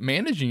again. Like,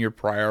 managing your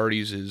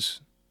priorities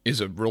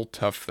is a real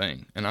tough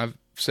thing. And I've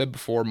said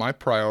before, my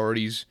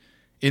priorities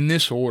in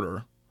this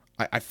order,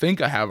 I think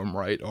I have them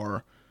right,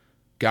 are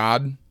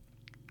God,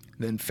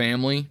 then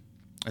family,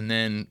 and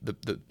then the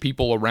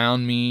people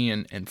around me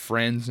and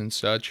friends and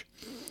such.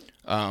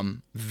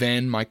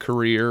 Then my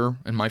career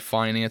and my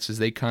finances,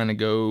 they kind of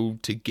go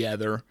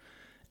together.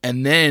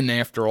 And then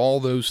after all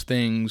those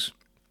things,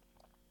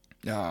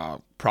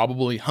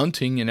 probably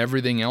hunting and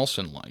everything else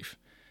in life.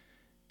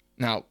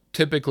 Now,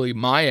 typically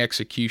my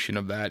execution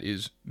of that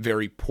is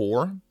very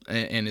poor,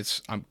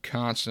 and I'm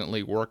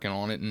constantly working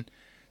on it. And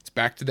it's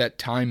back to that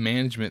time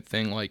management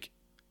thing. Like,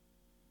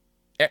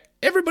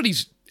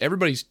 everybody's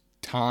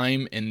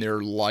time and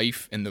their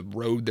life and the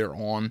road they're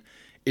on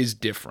is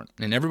different,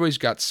 and everybody's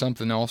got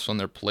something else on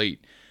their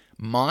plate.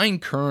 Mine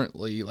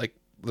currently, like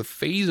the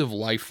phase of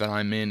life that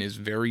I'm in is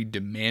very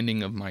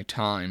demanding of my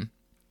time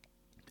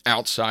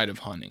outside of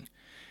hunting.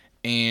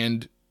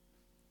 And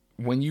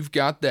when you've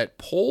got that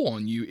pull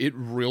on you, it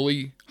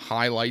really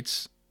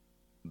highlights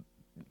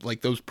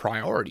like those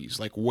priorities.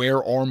 Like,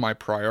 where are my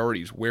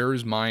priorities?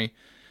 Where's my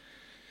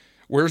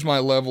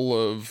level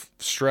of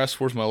stress?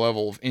 Where's my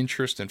level of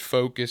interest and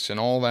focus and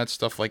all that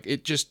stuff? Like,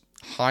 it just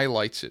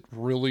highlights it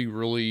really,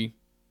 really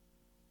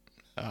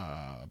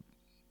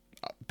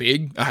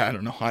big. I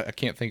don't know. I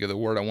can't think of the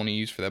word I want to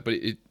use for that, but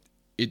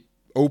it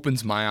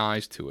opens my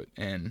eyes to it.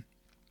 And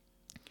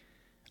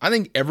I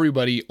think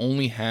everybody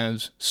only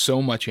has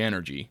so much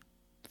energy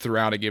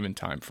throughout a given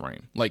time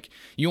frame. Like,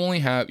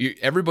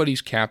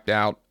 everybody's capped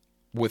out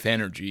with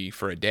energy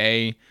for a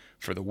day,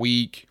 for the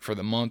week, for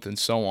the month, and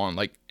so on.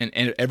 Like, and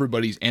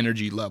everybody's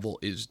energy level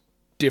is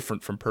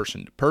different from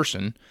person to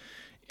person,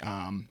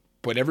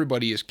 but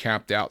everybody is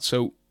capped out.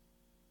 So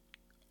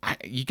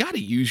you got to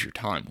use your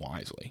time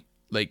wisely.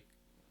 Like,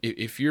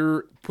 if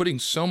you're putting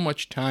so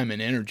much time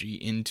and energy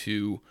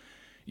into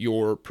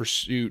your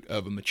pursuit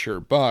of a mature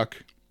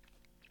buck,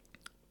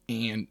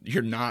 and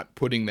you're not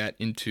putting that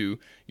into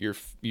your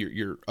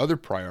other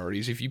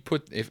priorities,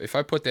 if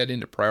I put that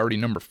into priority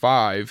number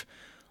 5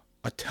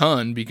 a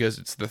ton, because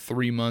it's the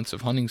 3 months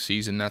of hunting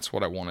season, that's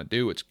what I want to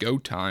do, it's go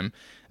time,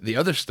 the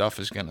other stuff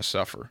is going to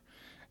suffer.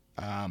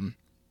 The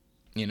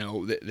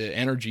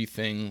energy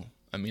thing,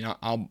 I mean,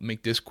 I'll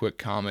make this quick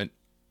comment.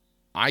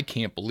 I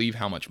can't believe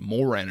how much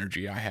more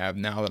energy I have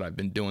now that I've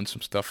been doing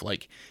some stuff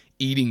like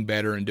eating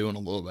better and doing a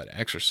little bit of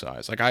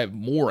exercise. Like, I have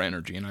more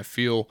energy and I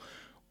feel,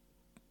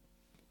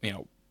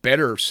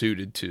 better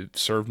suited to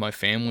serve my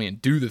family and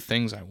do the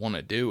things I want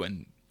to do.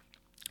 And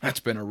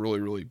that's been a really,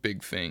 really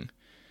big thing.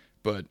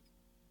 But,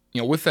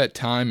 with that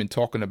time and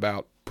talking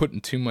about putting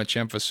too much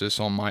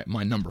emphasis on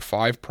my number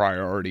 5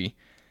 priority,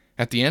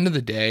 at the end of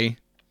the day,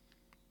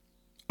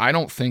 I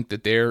don't think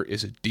that there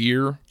is a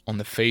deer on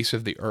the face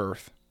of the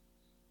earth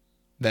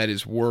that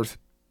is worth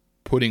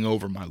putting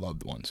over my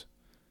loved ones.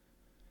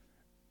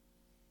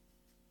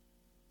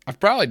 I've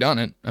probably done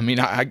it. I mean,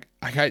 I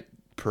get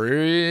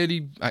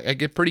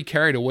pretty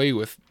carried away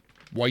with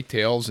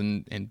whitetails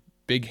and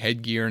big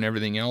headgear and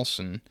everything else,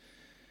 and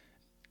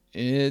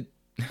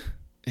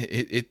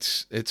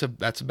that's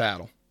a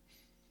battle.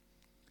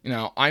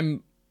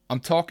 I'm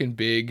talking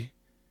big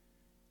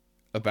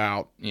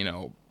about,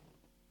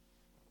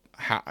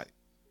 how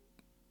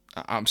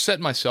I'm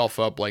setting myself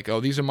up like,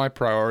 oh, these are my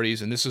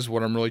priorities and this is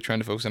what I'm really trying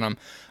to focus on.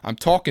 I'm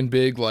talking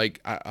big,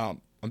 like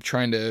I'm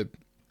trying to,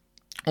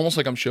 almost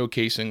like I'm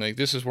showcasing, like,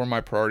 this is where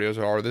my priorities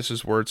are, this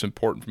is where it's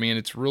important for me. And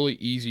it's really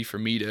easy for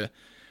me to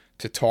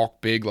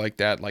talk big like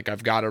that, like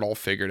I've got it all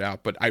figured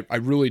out, but I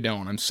really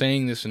don't. I'm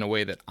saying this in a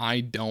way that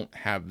I don't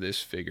have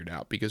this figured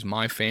out, because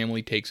my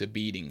family takes a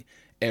beating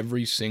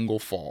every single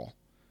fall.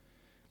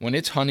 When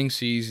it's hunting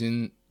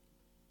season,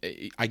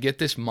 I get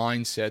this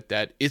mindset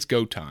that it's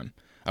go time.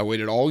 I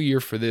waited all year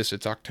for this.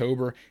 It's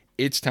October.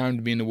 It's time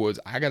to be in the woods.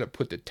 I got to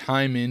put the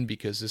time in,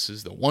 because this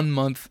is the 1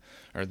 month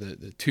or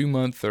the 2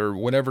 month or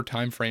whatever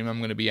time frame I'm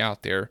going to be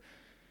out there.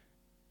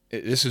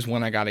 This is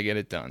when I got to get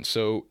it done.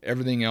 So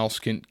everything else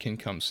can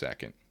come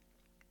second.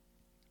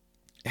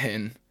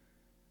 And,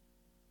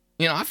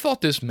 I've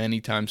thought this many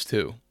times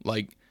too.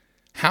 Like,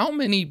 how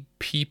many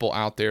people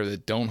out there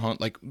that don't hunt,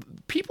 like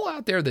people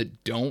out there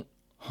that don't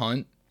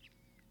hunt,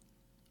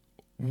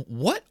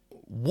 what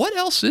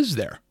else is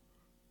there?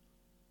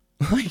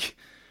 Like,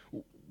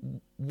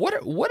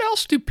 what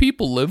else do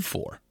people live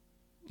for?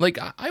 Like,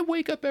 I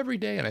wake up every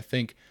day and I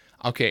think,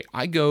 okay,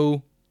 I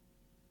go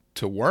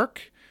to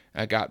work,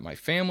 I got my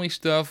family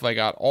stuff, I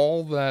got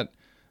all that,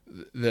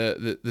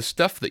 the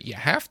stuff that you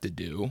have to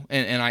do,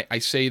 and I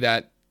say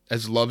that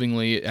as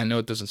lovingly. I know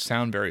it doesn't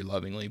sound very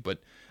lovingly, but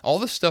all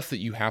the stuff that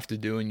you have to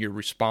do and you're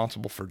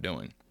responsible for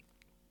doing.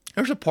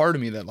 There's a part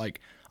of me that, like,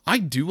 I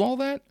do all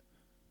that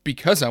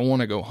because I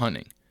want to go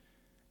hunting.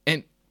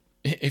 And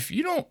if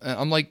you don't,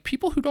 I'm like,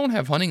 people who don't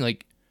have hunting,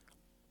 like,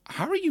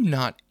 how are you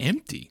not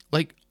empty?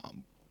 Like,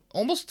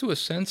 almost to a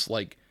sense,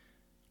 like,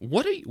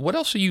 what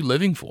else are you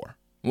living for?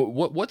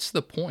 What's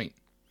the point?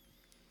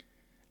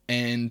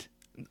 And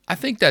I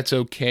think that's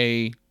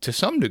okay to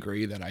some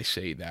degree that I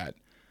say that,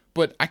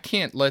 but I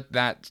can't let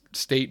that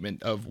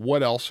statement of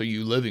what else are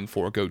you living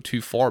for go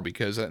too far,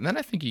 because then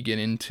I think you get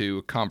into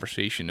a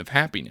conversation of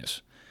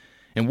happiness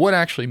and what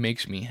actually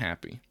makes me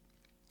happy.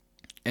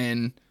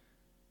 And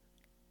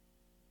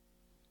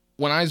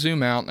when I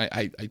zoom out,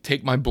 I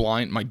take my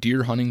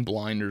deer hunting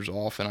blinders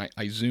off, and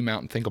I zoom out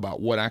and think about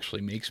what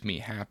actually makes me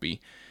happy.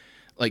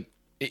 Like,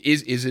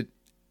 is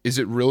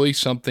it really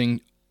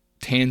something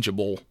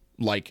tangible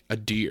like a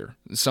deer,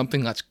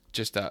 something that's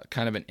just a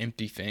kind of an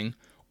empty thing,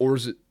 or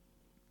is it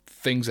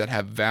things that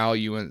have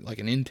value and like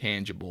an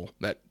intangible,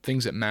 that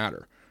things that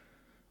matter,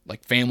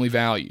 like family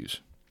values?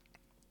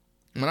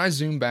 When I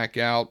zoom back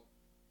out,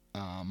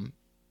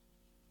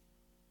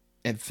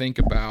 and think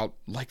about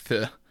like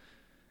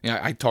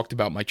I talked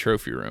about my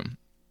trophy room.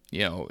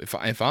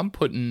 If I'm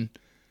putting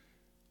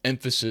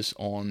emphasis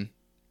on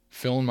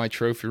filling my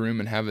trophy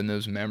room and having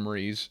those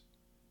memories,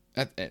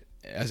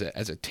 as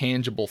a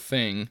tangible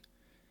thing,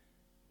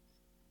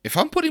 if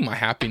I'm putting my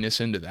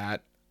happiness into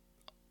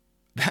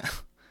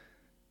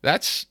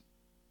that's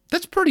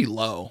pretty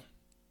low.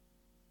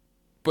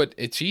 But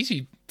it's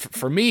easy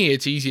for me.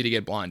 It's easy to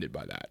get blinded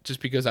by that, just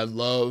because I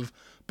love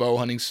bow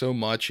hunting so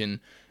much, and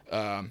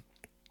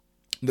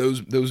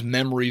those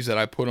memories that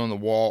I put on the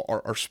wall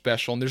are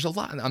special. And there's a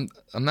lot. I'm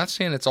not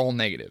saying it's all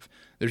negative.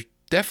 There's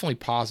definitely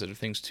positive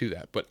things to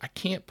that, but I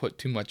can't put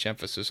too much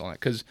emphasis on it,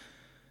 because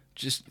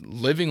just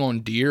living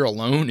on deer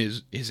alone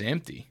is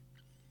empty.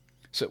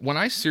 So when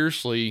I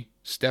seriously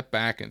step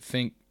back and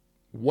think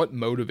what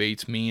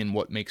motivates me and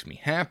what makes me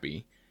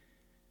happy,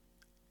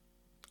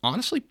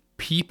 honestly,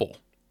 people.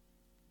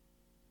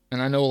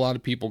 And I know a lot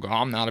of people go,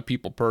 I'm not a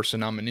people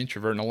person, I'm an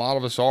introvert. And a lot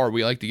of us are.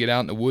 We like to get out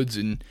in the woods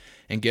and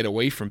get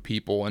away from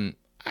people. And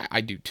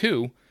I do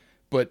too.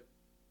 But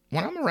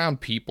when I'm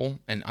around people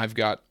and I've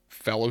got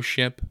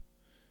fellowship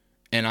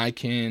and I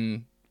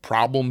can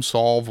problem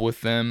solve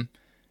with them,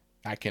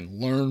 I can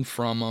learn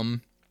from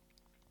them,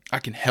 I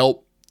can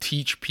help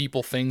teach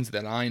people things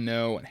that I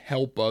know and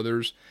help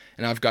others,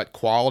 and I've got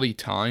quality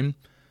time,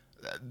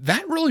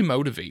 that really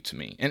motivates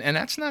me. And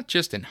that's not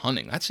just in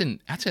hunting, that's in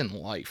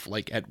life.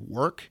 Like at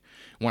work,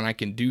 when I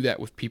can do that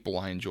with people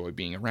I enjoy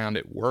being around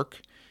at work,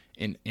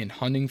 in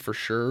hunting for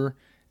sure,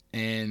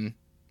 and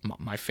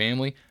my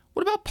family.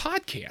 What about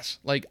podcasts?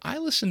 Like, I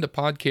listen to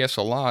podcasts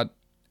a lot,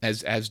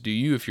 as do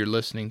you if you're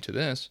listening to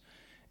this,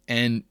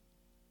 and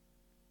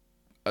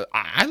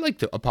I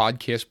like a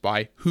podcast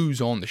by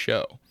who's on the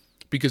show,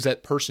 because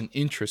that person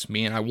interests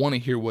me and I want to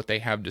hear what they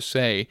have to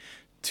say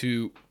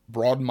to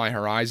broaden my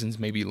horizons,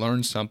 maybe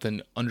learn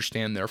something,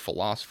 understand their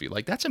philosophy.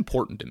 Like, that's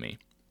important to me.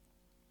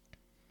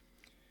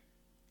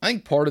 I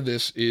think part of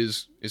this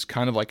is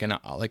kind of like an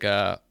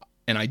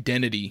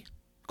identity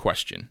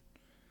question.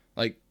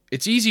 Like,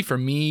 it's easy for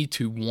me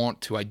to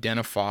want to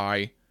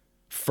identify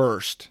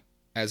first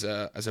as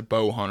a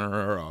bow hunter,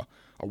 or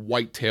a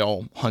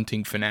whitetail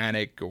hunting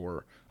fanatic,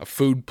 or a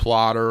food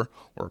plotter,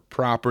 or a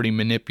property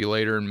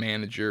manipulator and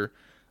manager.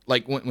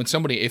 Like, if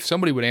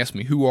somebody would ask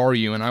me, who are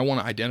you? And I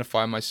want to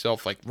identify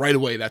myself, like right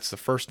away, that's the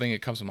first thing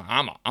that comes to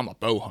mind. I'm a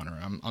bow hunter.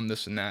 I'm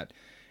this and that,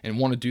 and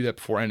want to do that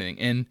before anything.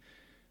 And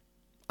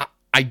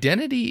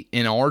identity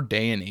in our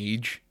day and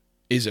age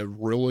is a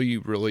really,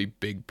 really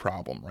big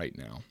problem right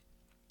now.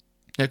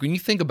 Like, when you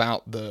think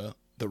about the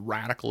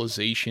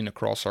radicalization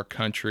across our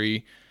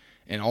country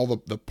and all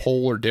the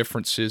polar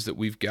differences that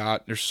we've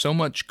got, there's so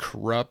much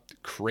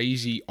corrupt,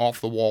 crazy,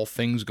 off-the-wall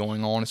things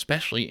going on,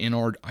 especially in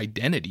our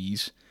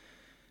identities,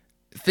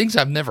 things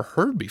I've never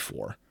heard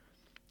before.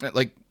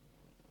 Like,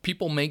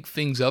 people make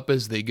things up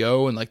as they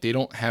go, and like they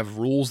don't have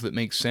rules that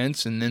make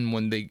sense, and then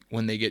when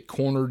they get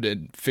cornered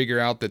and figure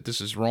out that this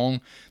is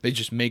wrong, they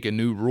just make a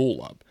new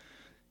rule up.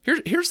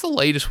 Here's the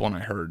latest one I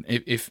heard.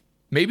 If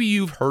maybe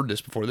you've heard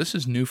this before, this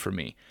is new for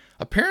me.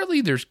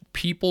 Apparently there's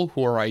people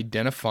who are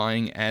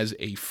identifying as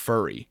a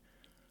furry.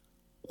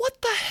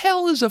 What the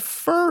hell is a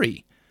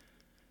furry?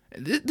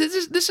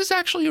 This is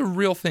actually a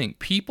real thing.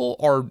 People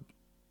are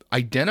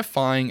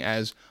identifying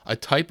as a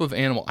type of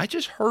animal. I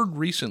just heard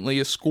recently,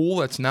 a school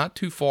that's not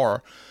too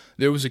far,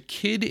 there was a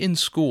kid in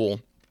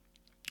school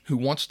who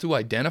wants to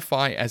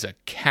identify as a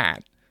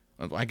cat.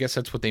 I guess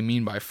that's what they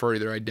mean by furry.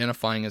 They're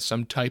identifying as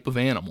some type of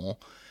animal,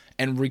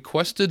 and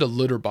requested a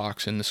litter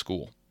box in the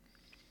school.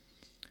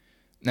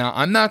 Now,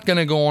 I'm not going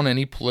to go on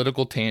any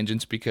political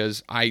tangents,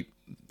 because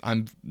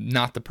I'm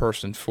not the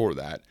person for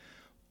that.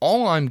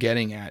 All I'm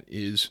getting at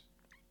is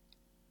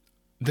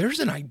there's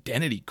an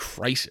identity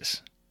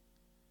crisis.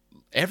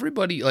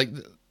 Everybody, like,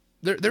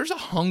 there's a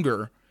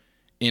hunger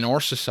in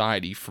our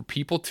society for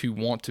people to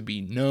want to be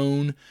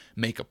known,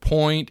 make a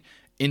point,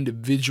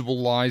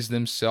 individualize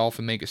themselves,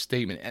 and make a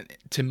statement. And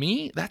to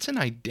me, that's an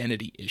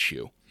identity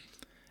issue.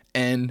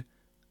 And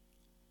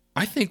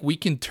I think we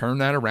can turn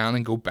that around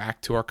and go back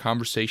to our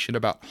conversation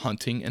about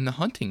hunting and the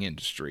hunting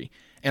industry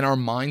and our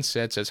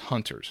mindsets as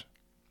hunters.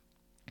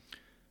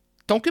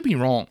 Don't get me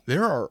wrong,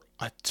 there are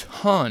a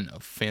ton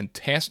of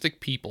fantastic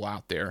people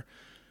out there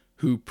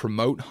who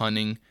promote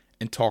hunting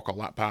and talk a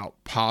lot about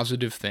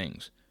positive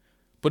things.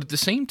 But at the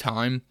same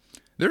time,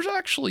 there's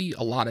actually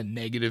a lot of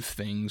negative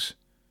things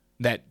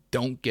that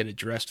don't get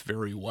addressed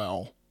very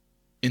well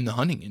in the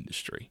hunting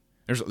industry.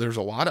 There's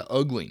a lot of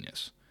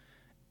ugliness.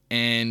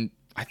 And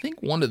I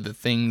think one of the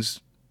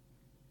things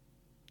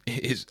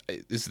it's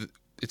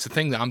the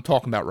thing that I'm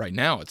talking about right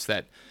now. It's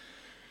that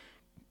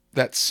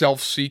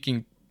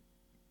self-seeking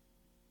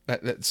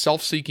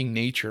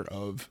nature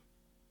of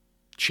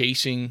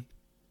chasing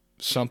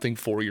something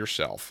for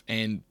yourself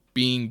and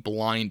being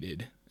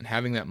blinded and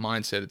having that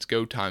mindset it's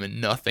go time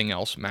and nothing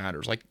else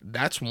matters. Like,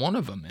 that's one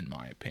of them, in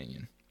my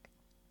opinion.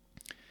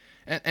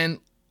 And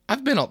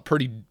I've been a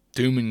pretty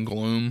doom and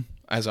gloom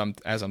as I'm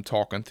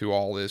talking through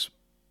all this.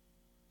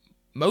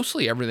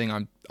 Mostly everything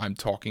I'm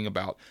talking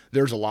about,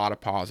 there's a lot of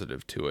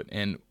positive to it,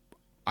 and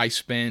I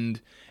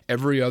spend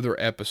every other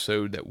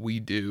episode that we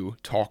do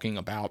talking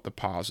about the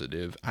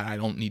positive. I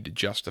don't need to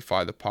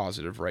justify the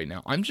positive right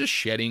now. I'm just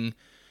shedding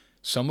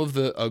some of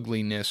the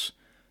ugliness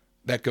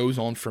that goes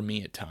on for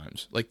me at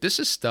times. Like, this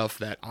is stuff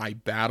that I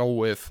battle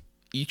with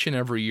each and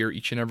every year,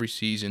 each and every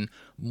season,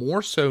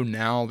 more so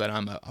now that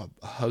I'm a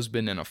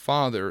husband and a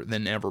father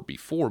than ever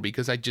before,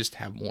 because I just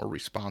have more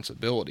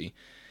responsibility.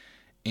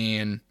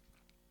 And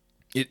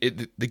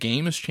the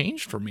game has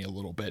changed for me a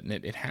little bit, and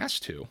it has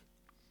to.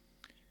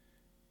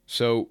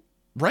 So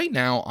right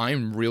now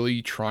I'm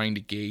really trying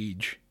to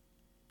gauge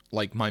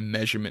like my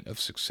measurement of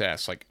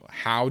success. Like,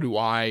 how do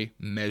I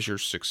measure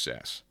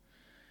success?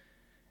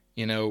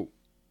 You know,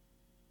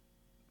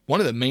 one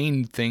of the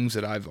main things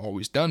that I've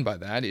always done by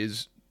that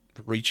is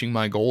reaching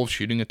my goal of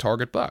shooting a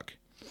target buck.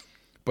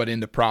 But in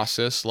the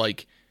process,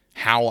 like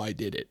how I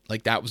did it,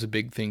 like that was a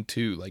big thing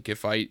too. Like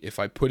if I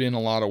put in a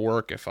lot of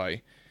work, if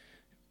I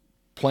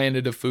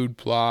planted a food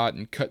plot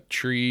and cut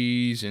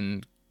trees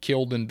and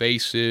killed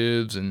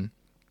invasives and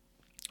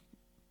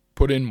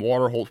put in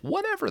water holes,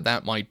 whatever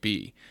that might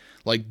be,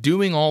 like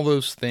doing all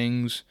those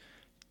things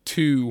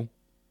to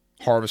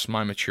harvest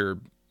my mature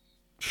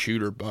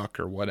shooter buck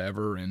or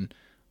whatever, and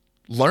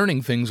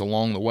learning things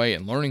along the way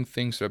and learning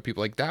things that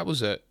people like,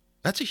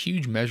 that's a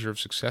huge measure of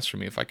success for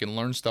me. If I can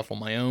learn stuff on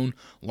my own,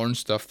 learn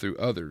stuff through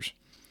others.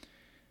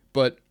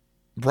 But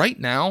right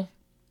now,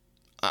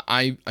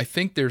 I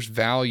think there's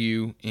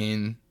value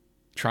in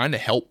trying to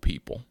help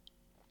people.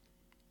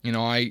 You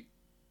know,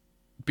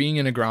 being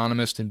an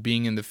agronomist and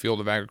being in the field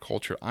of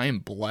agriculture, I am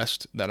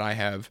blessed that I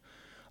have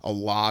a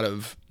lot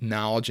of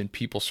knowledge and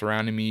people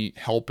surrounding me,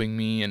 helping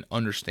me and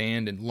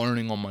understand and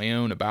learning on my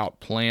own about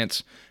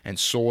plants and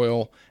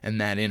soil and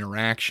that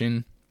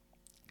interaction,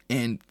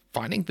 and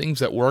finding things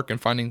that work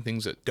and finding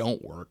things that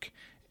don't work,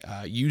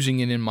 using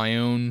it in my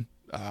own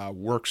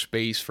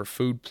workspace for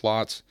food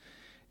plots,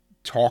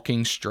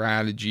 talking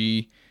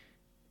strategy.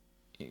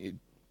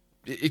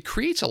 It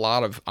creates a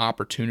lot of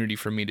opportunity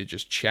for me to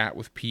just chat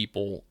with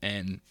people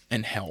and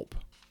help.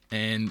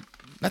 And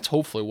that's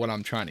hopefully what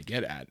I'm trying to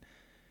get at.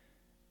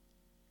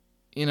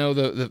 You know,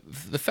 the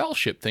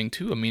fellowship thing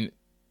too. I mean,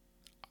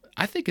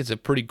 I think it's a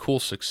pretty cool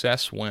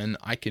success when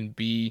I can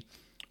be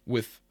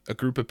with a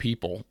group of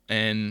people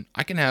and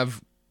I can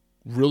have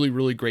really,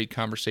 really great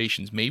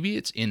conversations. Maybe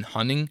it's in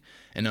hunting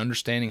and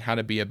understanding how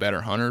to be a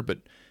better hunter, but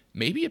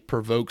maybe it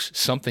provokes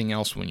something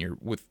else when you're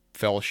with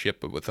fellowship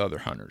but with other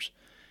hunters.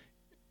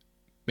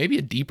 Maybe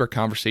a deeper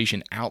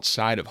conversation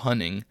outside of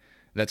hunting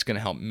that's going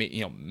to help me.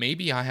 You know,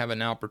 maybe I have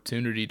an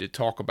opportunity to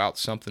talk about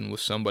something with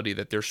somebody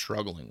that they're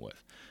struggling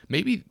with.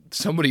 Maybe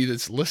somebody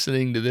that's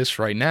listening to this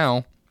right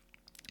now,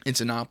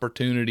 it's an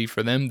opportunity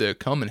for them to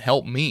come and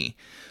help me.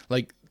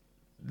 Like,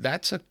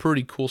 that's a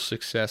pretty cool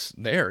success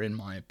there, in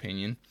my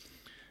opinion.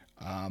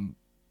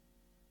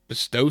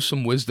 Bestow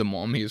some wisdom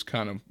on me is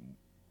kind of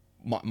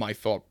my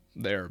thought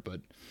there,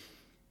 but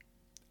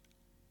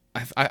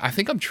I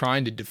think I'm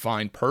trying to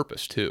define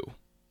purpose too.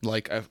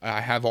 Like,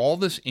 I have all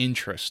this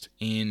interest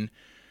in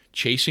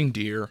chasing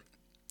deer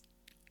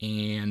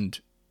and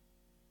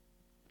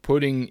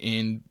putting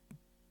in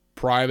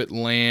private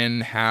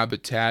land,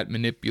 habitat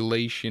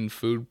manipulation,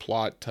 food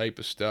plot type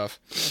of stuff.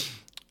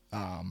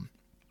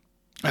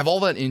 I have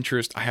all that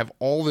interest. I have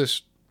all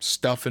this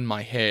stuff in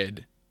my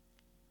head,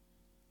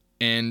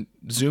 and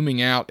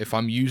zooming out, if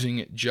I'm using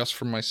it just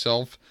for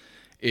myself,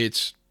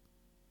 it's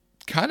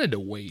kind of to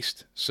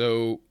waste.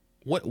 So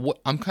what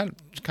I'm kind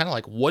of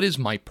like, what is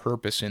my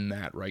purpose in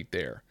that right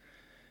there?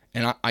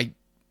 And I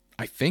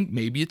think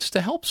maybe it's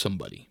to help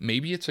somebody.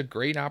 Maybe it's a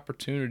great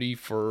opportunity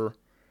for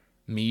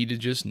me to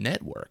just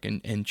network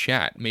and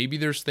chat. Maybe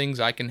there's things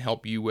I can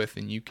help you with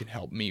and you can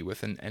help me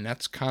with, and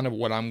that's kind of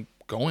what I'm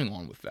going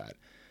on with that.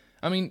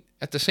 I mean,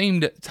 at the same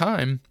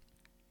time,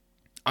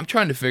 I'm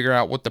trying to figure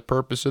out what the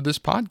purpose of this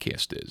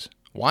podcast is.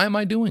 Why am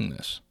I doing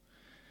this?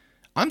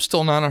 I'm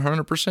still not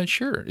 100%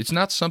 sure. It's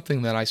not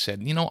something that I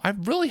said, you know, I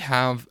really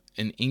have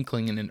an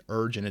inkling and an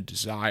urge and a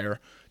desire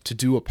to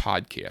do a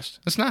podcast.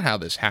 That's not how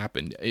this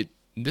happened.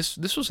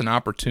 This was an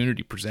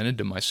opportunity presented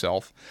to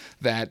myself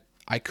that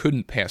I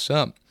couldn't pass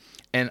up.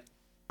 And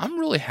I'm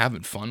really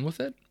having fun with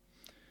it.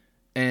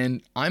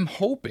 And I'm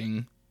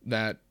hoping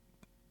that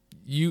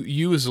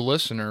you as a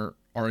listener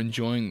are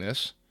enjoying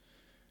this.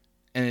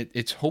 And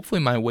it's hopefully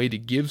my way to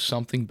give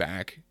something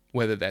back,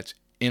 whether that's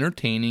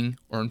entertaining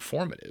or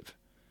informative.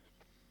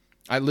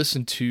 I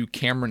listened to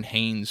Cameron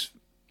Hanes.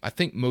 I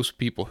think most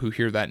people who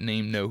hear that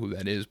name know who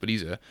that is, but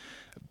he's a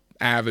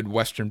avid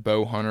Western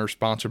bow hunter,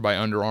 sponsored by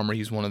Under Armour.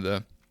 He's one of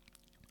the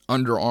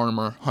Under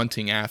Armour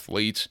hunting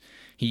athletes.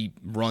 He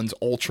runs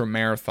ultra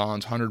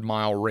marathons,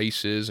 100-mile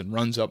races, and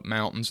runs up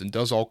mountains and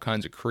does all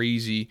kinds of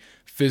crazy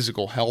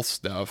physical health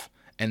stuff,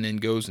 and then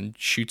goes and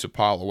shoots a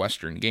pile of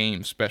Western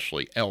game,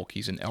 especially elk.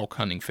 He's an elk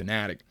hunting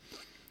fanatic.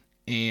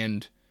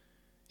 And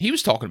he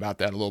was talking about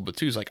that a little bit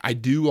too. He's like, I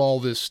do all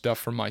this stuff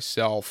for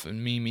myself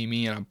and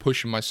me, and I'm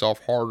pushing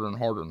myself harder and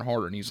harder and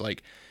harder. And he's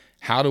like,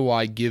 how do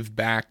I give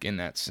back in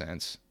that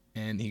sense?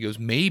 And he goes,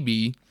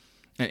 maybe,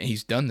 and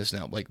he's done this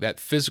now, like that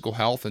physical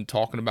health and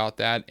talking about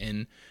that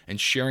and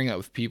sharing that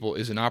with people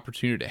is an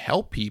opportunity to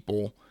help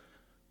people,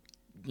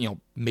 you know,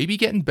 maybe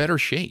get in better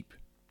shape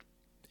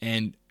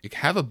and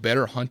have a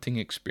better hunting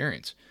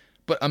experience.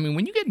 But I mean,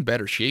 when you get in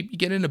better shape, you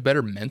get in a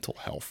better mental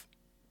health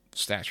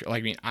stature.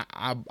 Like, I mean,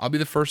 I'll be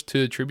the first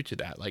to attribute to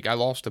that. Like, I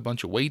lost a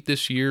bunch of weight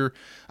this year.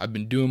 I've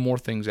been doing more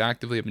things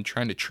actively. I've been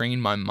trying to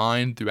train my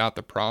mind throughout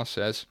the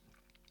process,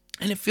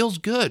 and it feels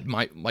good.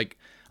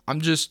 I'm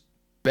just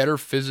better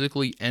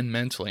physically and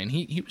mentally. And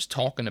he was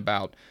talking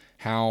about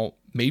how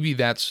maybe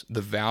that's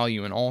the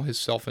value in all his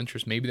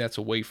self-interest. Maybe that's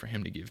a way for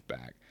him to give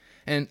back.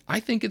 And I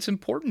think it's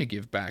important to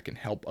give back and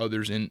help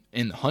others in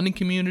the hunting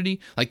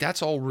community. Like,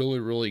 that's all really,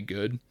 really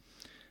good.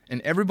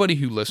 And everybody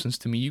who listens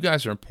to me, you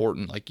guys are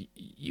important. Like,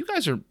 you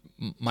guys are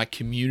my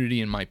community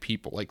and my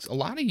people. Like, a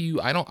lot of you,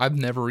 I've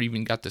never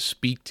even got to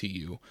speak to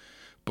you.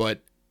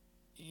 But,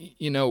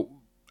 you know,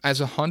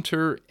 as a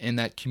hunter and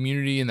that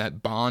community and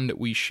that bond that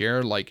we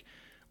share, like,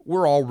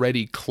 we're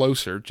already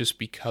closer just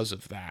because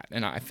of that.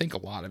 And I think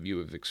a lot of you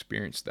have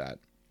experienced that.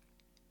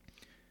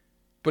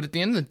 But at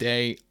the end of the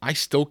day, I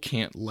still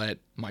can't let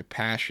my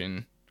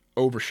passion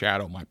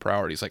overshadow my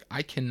priorities. Like,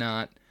 I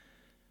cannot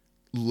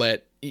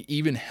let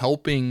even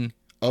helping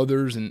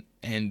others and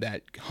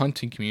that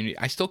hunting community,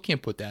 I still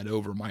can't put that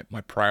over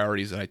my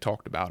priorities that I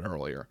talked about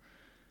earlier.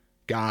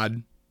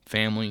 God,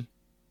 family,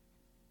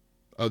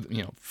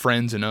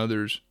 friends and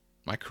others,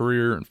 my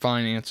career and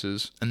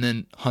finances, and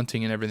then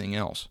hunting and everything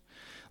else.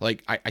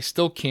 Like, I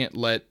still can't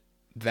let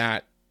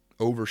that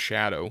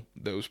overshadow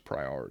those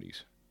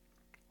priorities.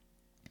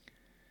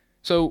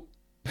 So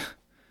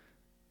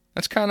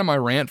that's kind of my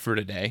rant for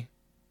today.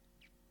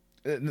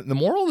 The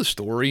moral of the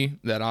story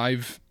that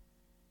I've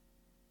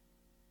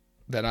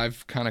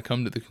kind of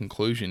come to the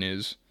conclusion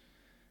is,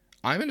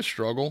 I'm in a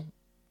struggle.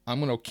 I'm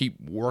going to keep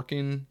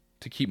working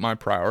to keep my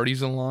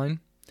priorities in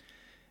line.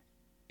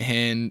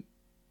 And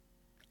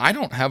I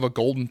don't have a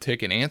golden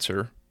ticket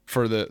answer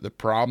for the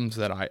problems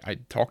that I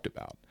talked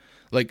about.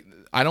 Like,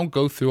 I'm not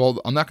going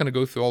to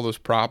go through all those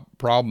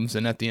problems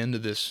and at the end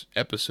of this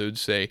episode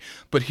say,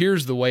 but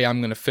here's the way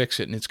I'm going to fix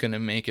it and it's going to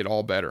make it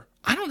all better.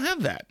 I don't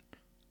have that.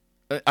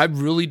 I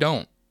really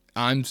don't.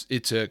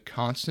 It's a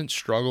constant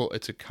struggle.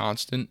 It's a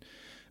constant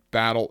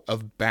battle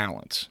of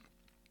balance.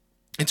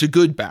 It's a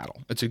good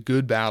battle. It's a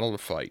good battle to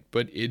fight,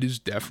 but it is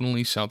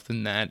definitely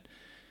something that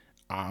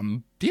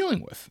I'm dealing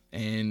with,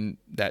 and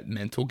that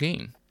mental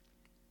game.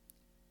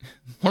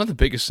 One of the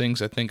biggest things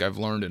I think I've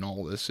learned in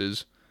all this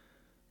is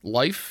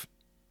life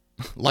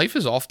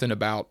is often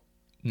about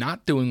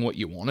not doing what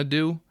you want to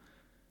do,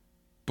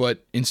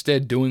 but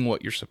instead doing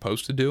what you're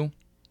supposed to do.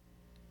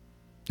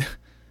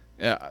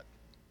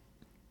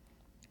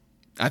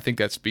 I think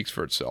that speaks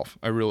for itself.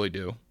 I really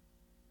do.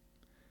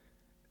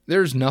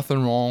 There's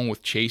nothing wrong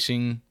with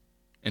chasing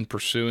and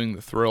pursuing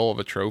the thrill of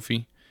a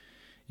trophy.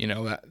 You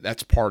know,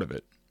 that's part of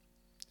it.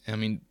 I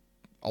mean,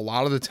 a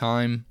lot of the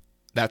time,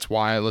 that's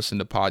why I listen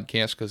to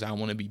podcasts, because I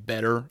want to be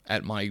better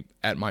at my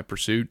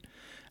pursuit.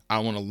 I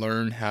want to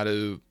learn how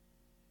to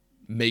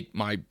make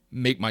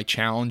my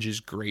challenges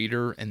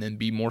greater and then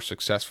be more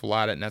successful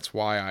at it. And that's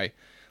why I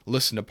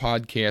listen to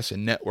podcasts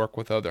and network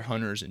with other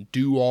hunters and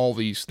do all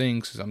these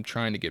things, because I'm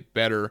trying to get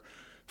better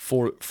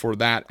for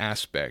that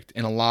aspect.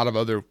 And a lot of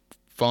other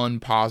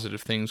fun,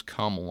 positive things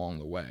come along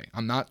the way.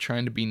 I'm not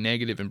trying to be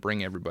negative and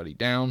bring everybody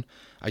down.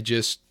 I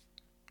just,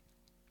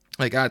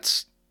 like,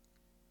 that's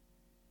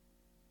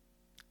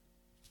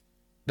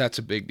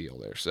a big deal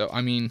there. So,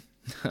 I mean,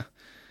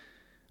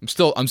 I'm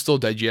still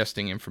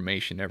digesting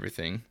information,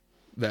 everything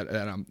that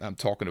I'm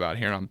talking about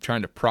here, and I'm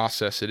trying to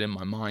process it in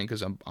my mind,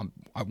 because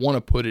I want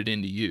to put it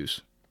into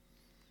use.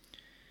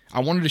 I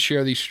wanted to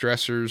share these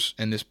stressors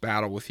and this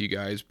battle with you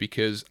guys,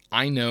 because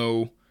I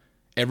know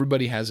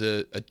everybody has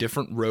a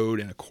different road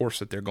and a course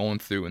that they're going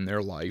through in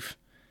their life.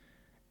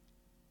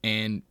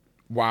 And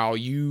while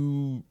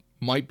you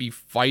might be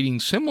fighting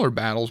similar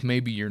battles,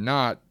 maybe you're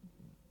not,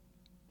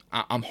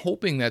 I'm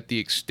hoping that the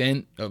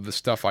extent of the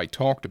stuff I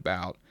talked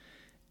about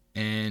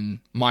and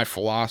my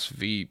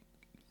philosophy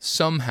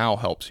somehow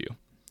helps you.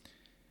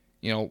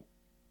 You know,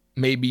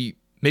 maybe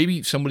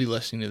somebody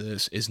listening to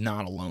this is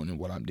not alone in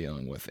what I'm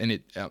dealing with. And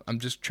I'm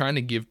just trying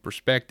to give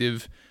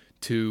perspective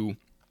to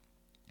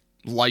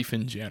life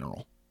in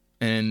general.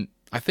 And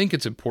I think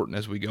it's important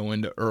as we go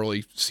into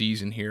early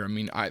season here. I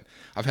mean, I've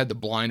had the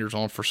blinders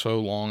on for so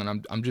long,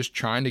 and I'm just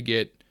trying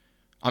to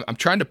I'm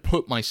trying to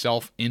put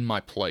myself in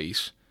my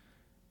place,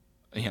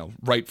 you know,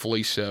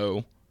 rightfully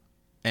so,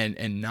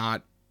 and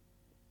not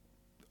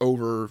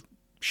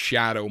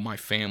overshadow my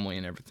family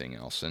and everything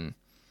else. And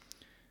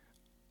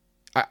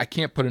I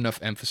can't put enough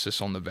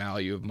emphasis on the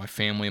value of my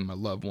family and my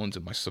loved ones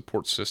and my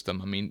support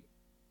system. I mean,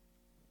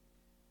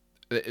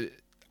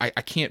 I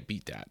can't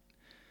beat that.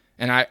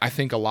 And I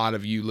think a lot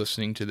of you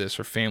listening to this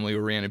are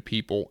family-oriented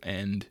people,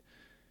 and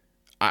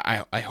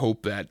I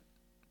hope that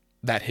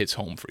hits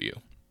home for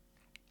you.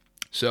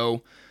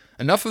 So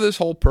enough of this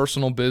whole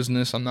personal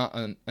business. I'm not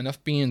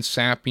enough being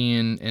sappy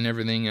and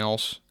everything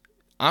else.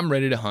 I'm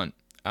ready to hunt.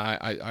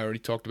 I already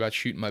talked about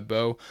shooting my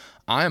bow.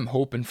 I am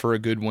hoping for a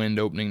good wind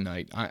opening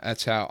night.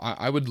 That's how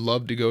I would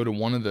love to go to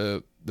one of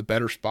the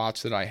better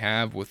spots that I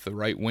have with the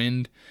right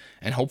wind,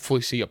 and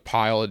hopefully see a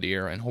pile of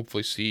deer and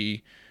hopefully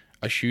see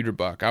a shooter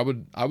buck. I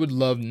would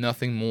love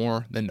nothing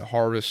more than to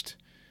harvest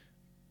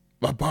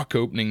a buck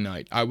opening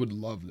night. I would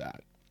love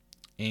that.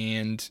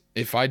 And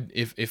if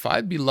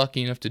I'd be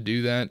lucky enough to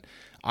do that,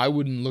 I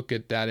wouldn't look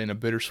at that in a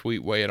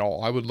bittersweet way at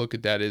all. I would look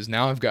at that as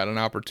now I've got an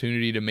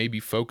opportunity to maybe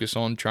focus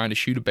on trying to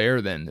shoot a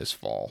bear then this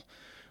fall.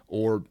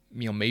 Or,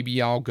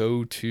 maybe I'll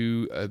go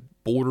to a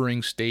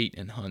bordering state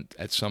and hunt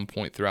at some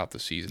point throughout the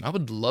season. I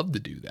would love to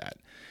do that.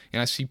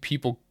 And I see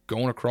people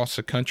going across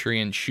the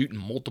country and shooting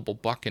multiple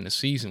buck in a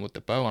season with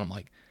the bow, and I'm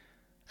like,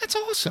 that's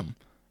awesome.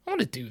 I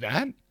want to do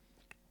that.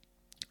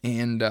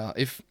 And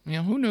if,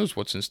 who knows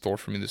what's in store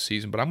for me this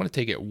season, but I'm going to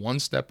take it one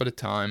step at a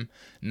time,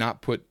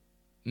 not put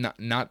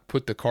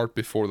the cart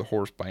before the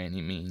horse by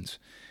any means,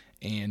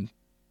 and,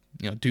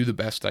 do the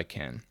best I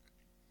can.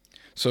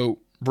 So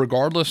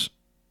regardless,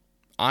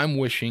 I'm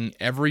wishing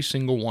every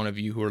single one of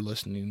you who are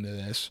listening to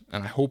this,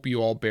 and I hope you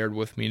all bared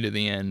with me to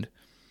the end,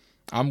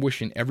 I'm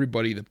wishing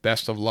everybody the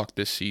best of luck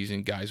this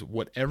season, guys.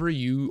 Whatever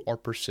you are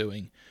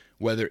pursuing,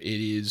 whether it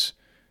is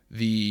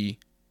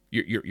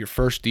your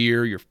first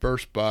deer, your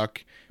first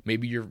buck,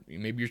 maybe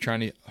you're trying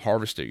to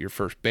harvest your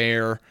first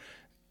bear,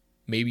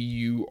 maybe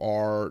you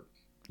are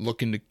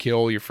looking to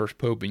kill your first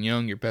Pope and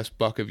Young, your best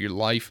buck of your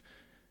life.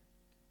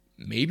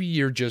 Maybe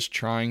you're just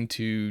trying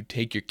to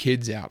take your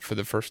kids out for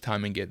the first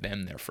time and get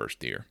them their first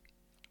deer.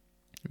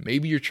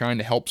 Maybe you're trying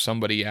to help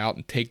somebody out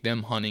and take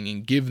them hunting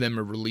and give them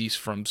a release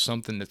from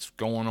something that's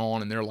going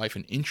on in their life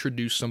and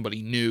introduce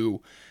somebody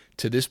new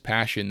to this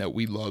passion that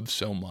we love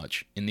so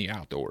much in the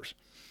outdoors.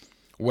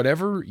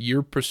 Whatever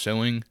you're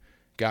pursuing,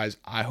 guys,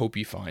 I hope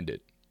you find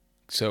it.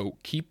 So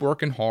keep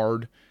working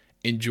hard.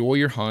 Enjoy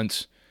your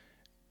hunts.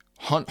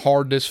 Hunt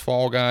hard this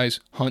fall, guys.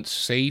 Hunt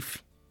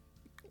safe.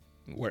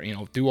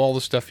 Do all the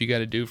stuff you got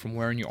to do, from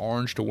wearing your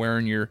orange to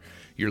wearing your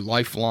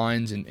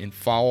lifelines, and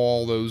follow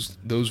all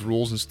those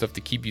rules and stuff to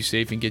keep you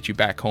safe and get you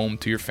back home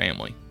to your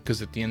family.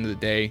 Because at the end of the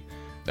day,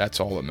 that's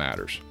all that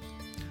matters.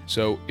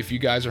 So if you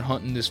guys are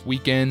hunting this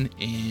weekend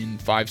in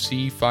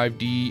 5C,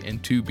 5D,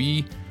 and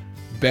 2B,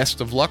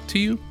 best of luck to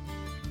you.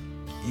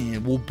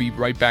 And we'll be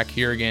right back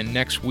here again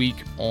next week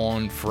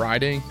on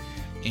Friday.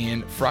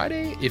 And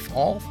Friday, if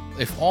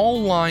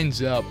all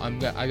lines up, I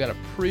got a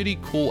pretty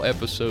cool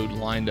episode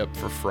lined up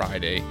for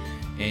Friday.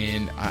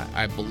 And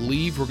I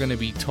believe we're going to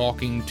be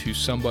talking to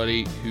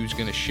somebody who's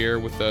going to share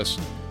with us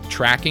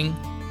tracking,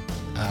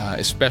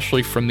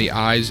 especially from the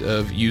eyes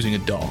of using a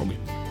dog.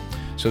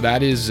 So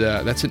that's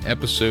an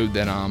episode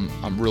that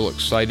I'm real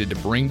excited to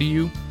bring to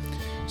you.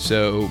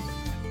 So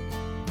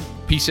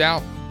peace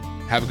out.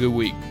 Have a good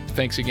week.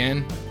 Thanks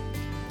again.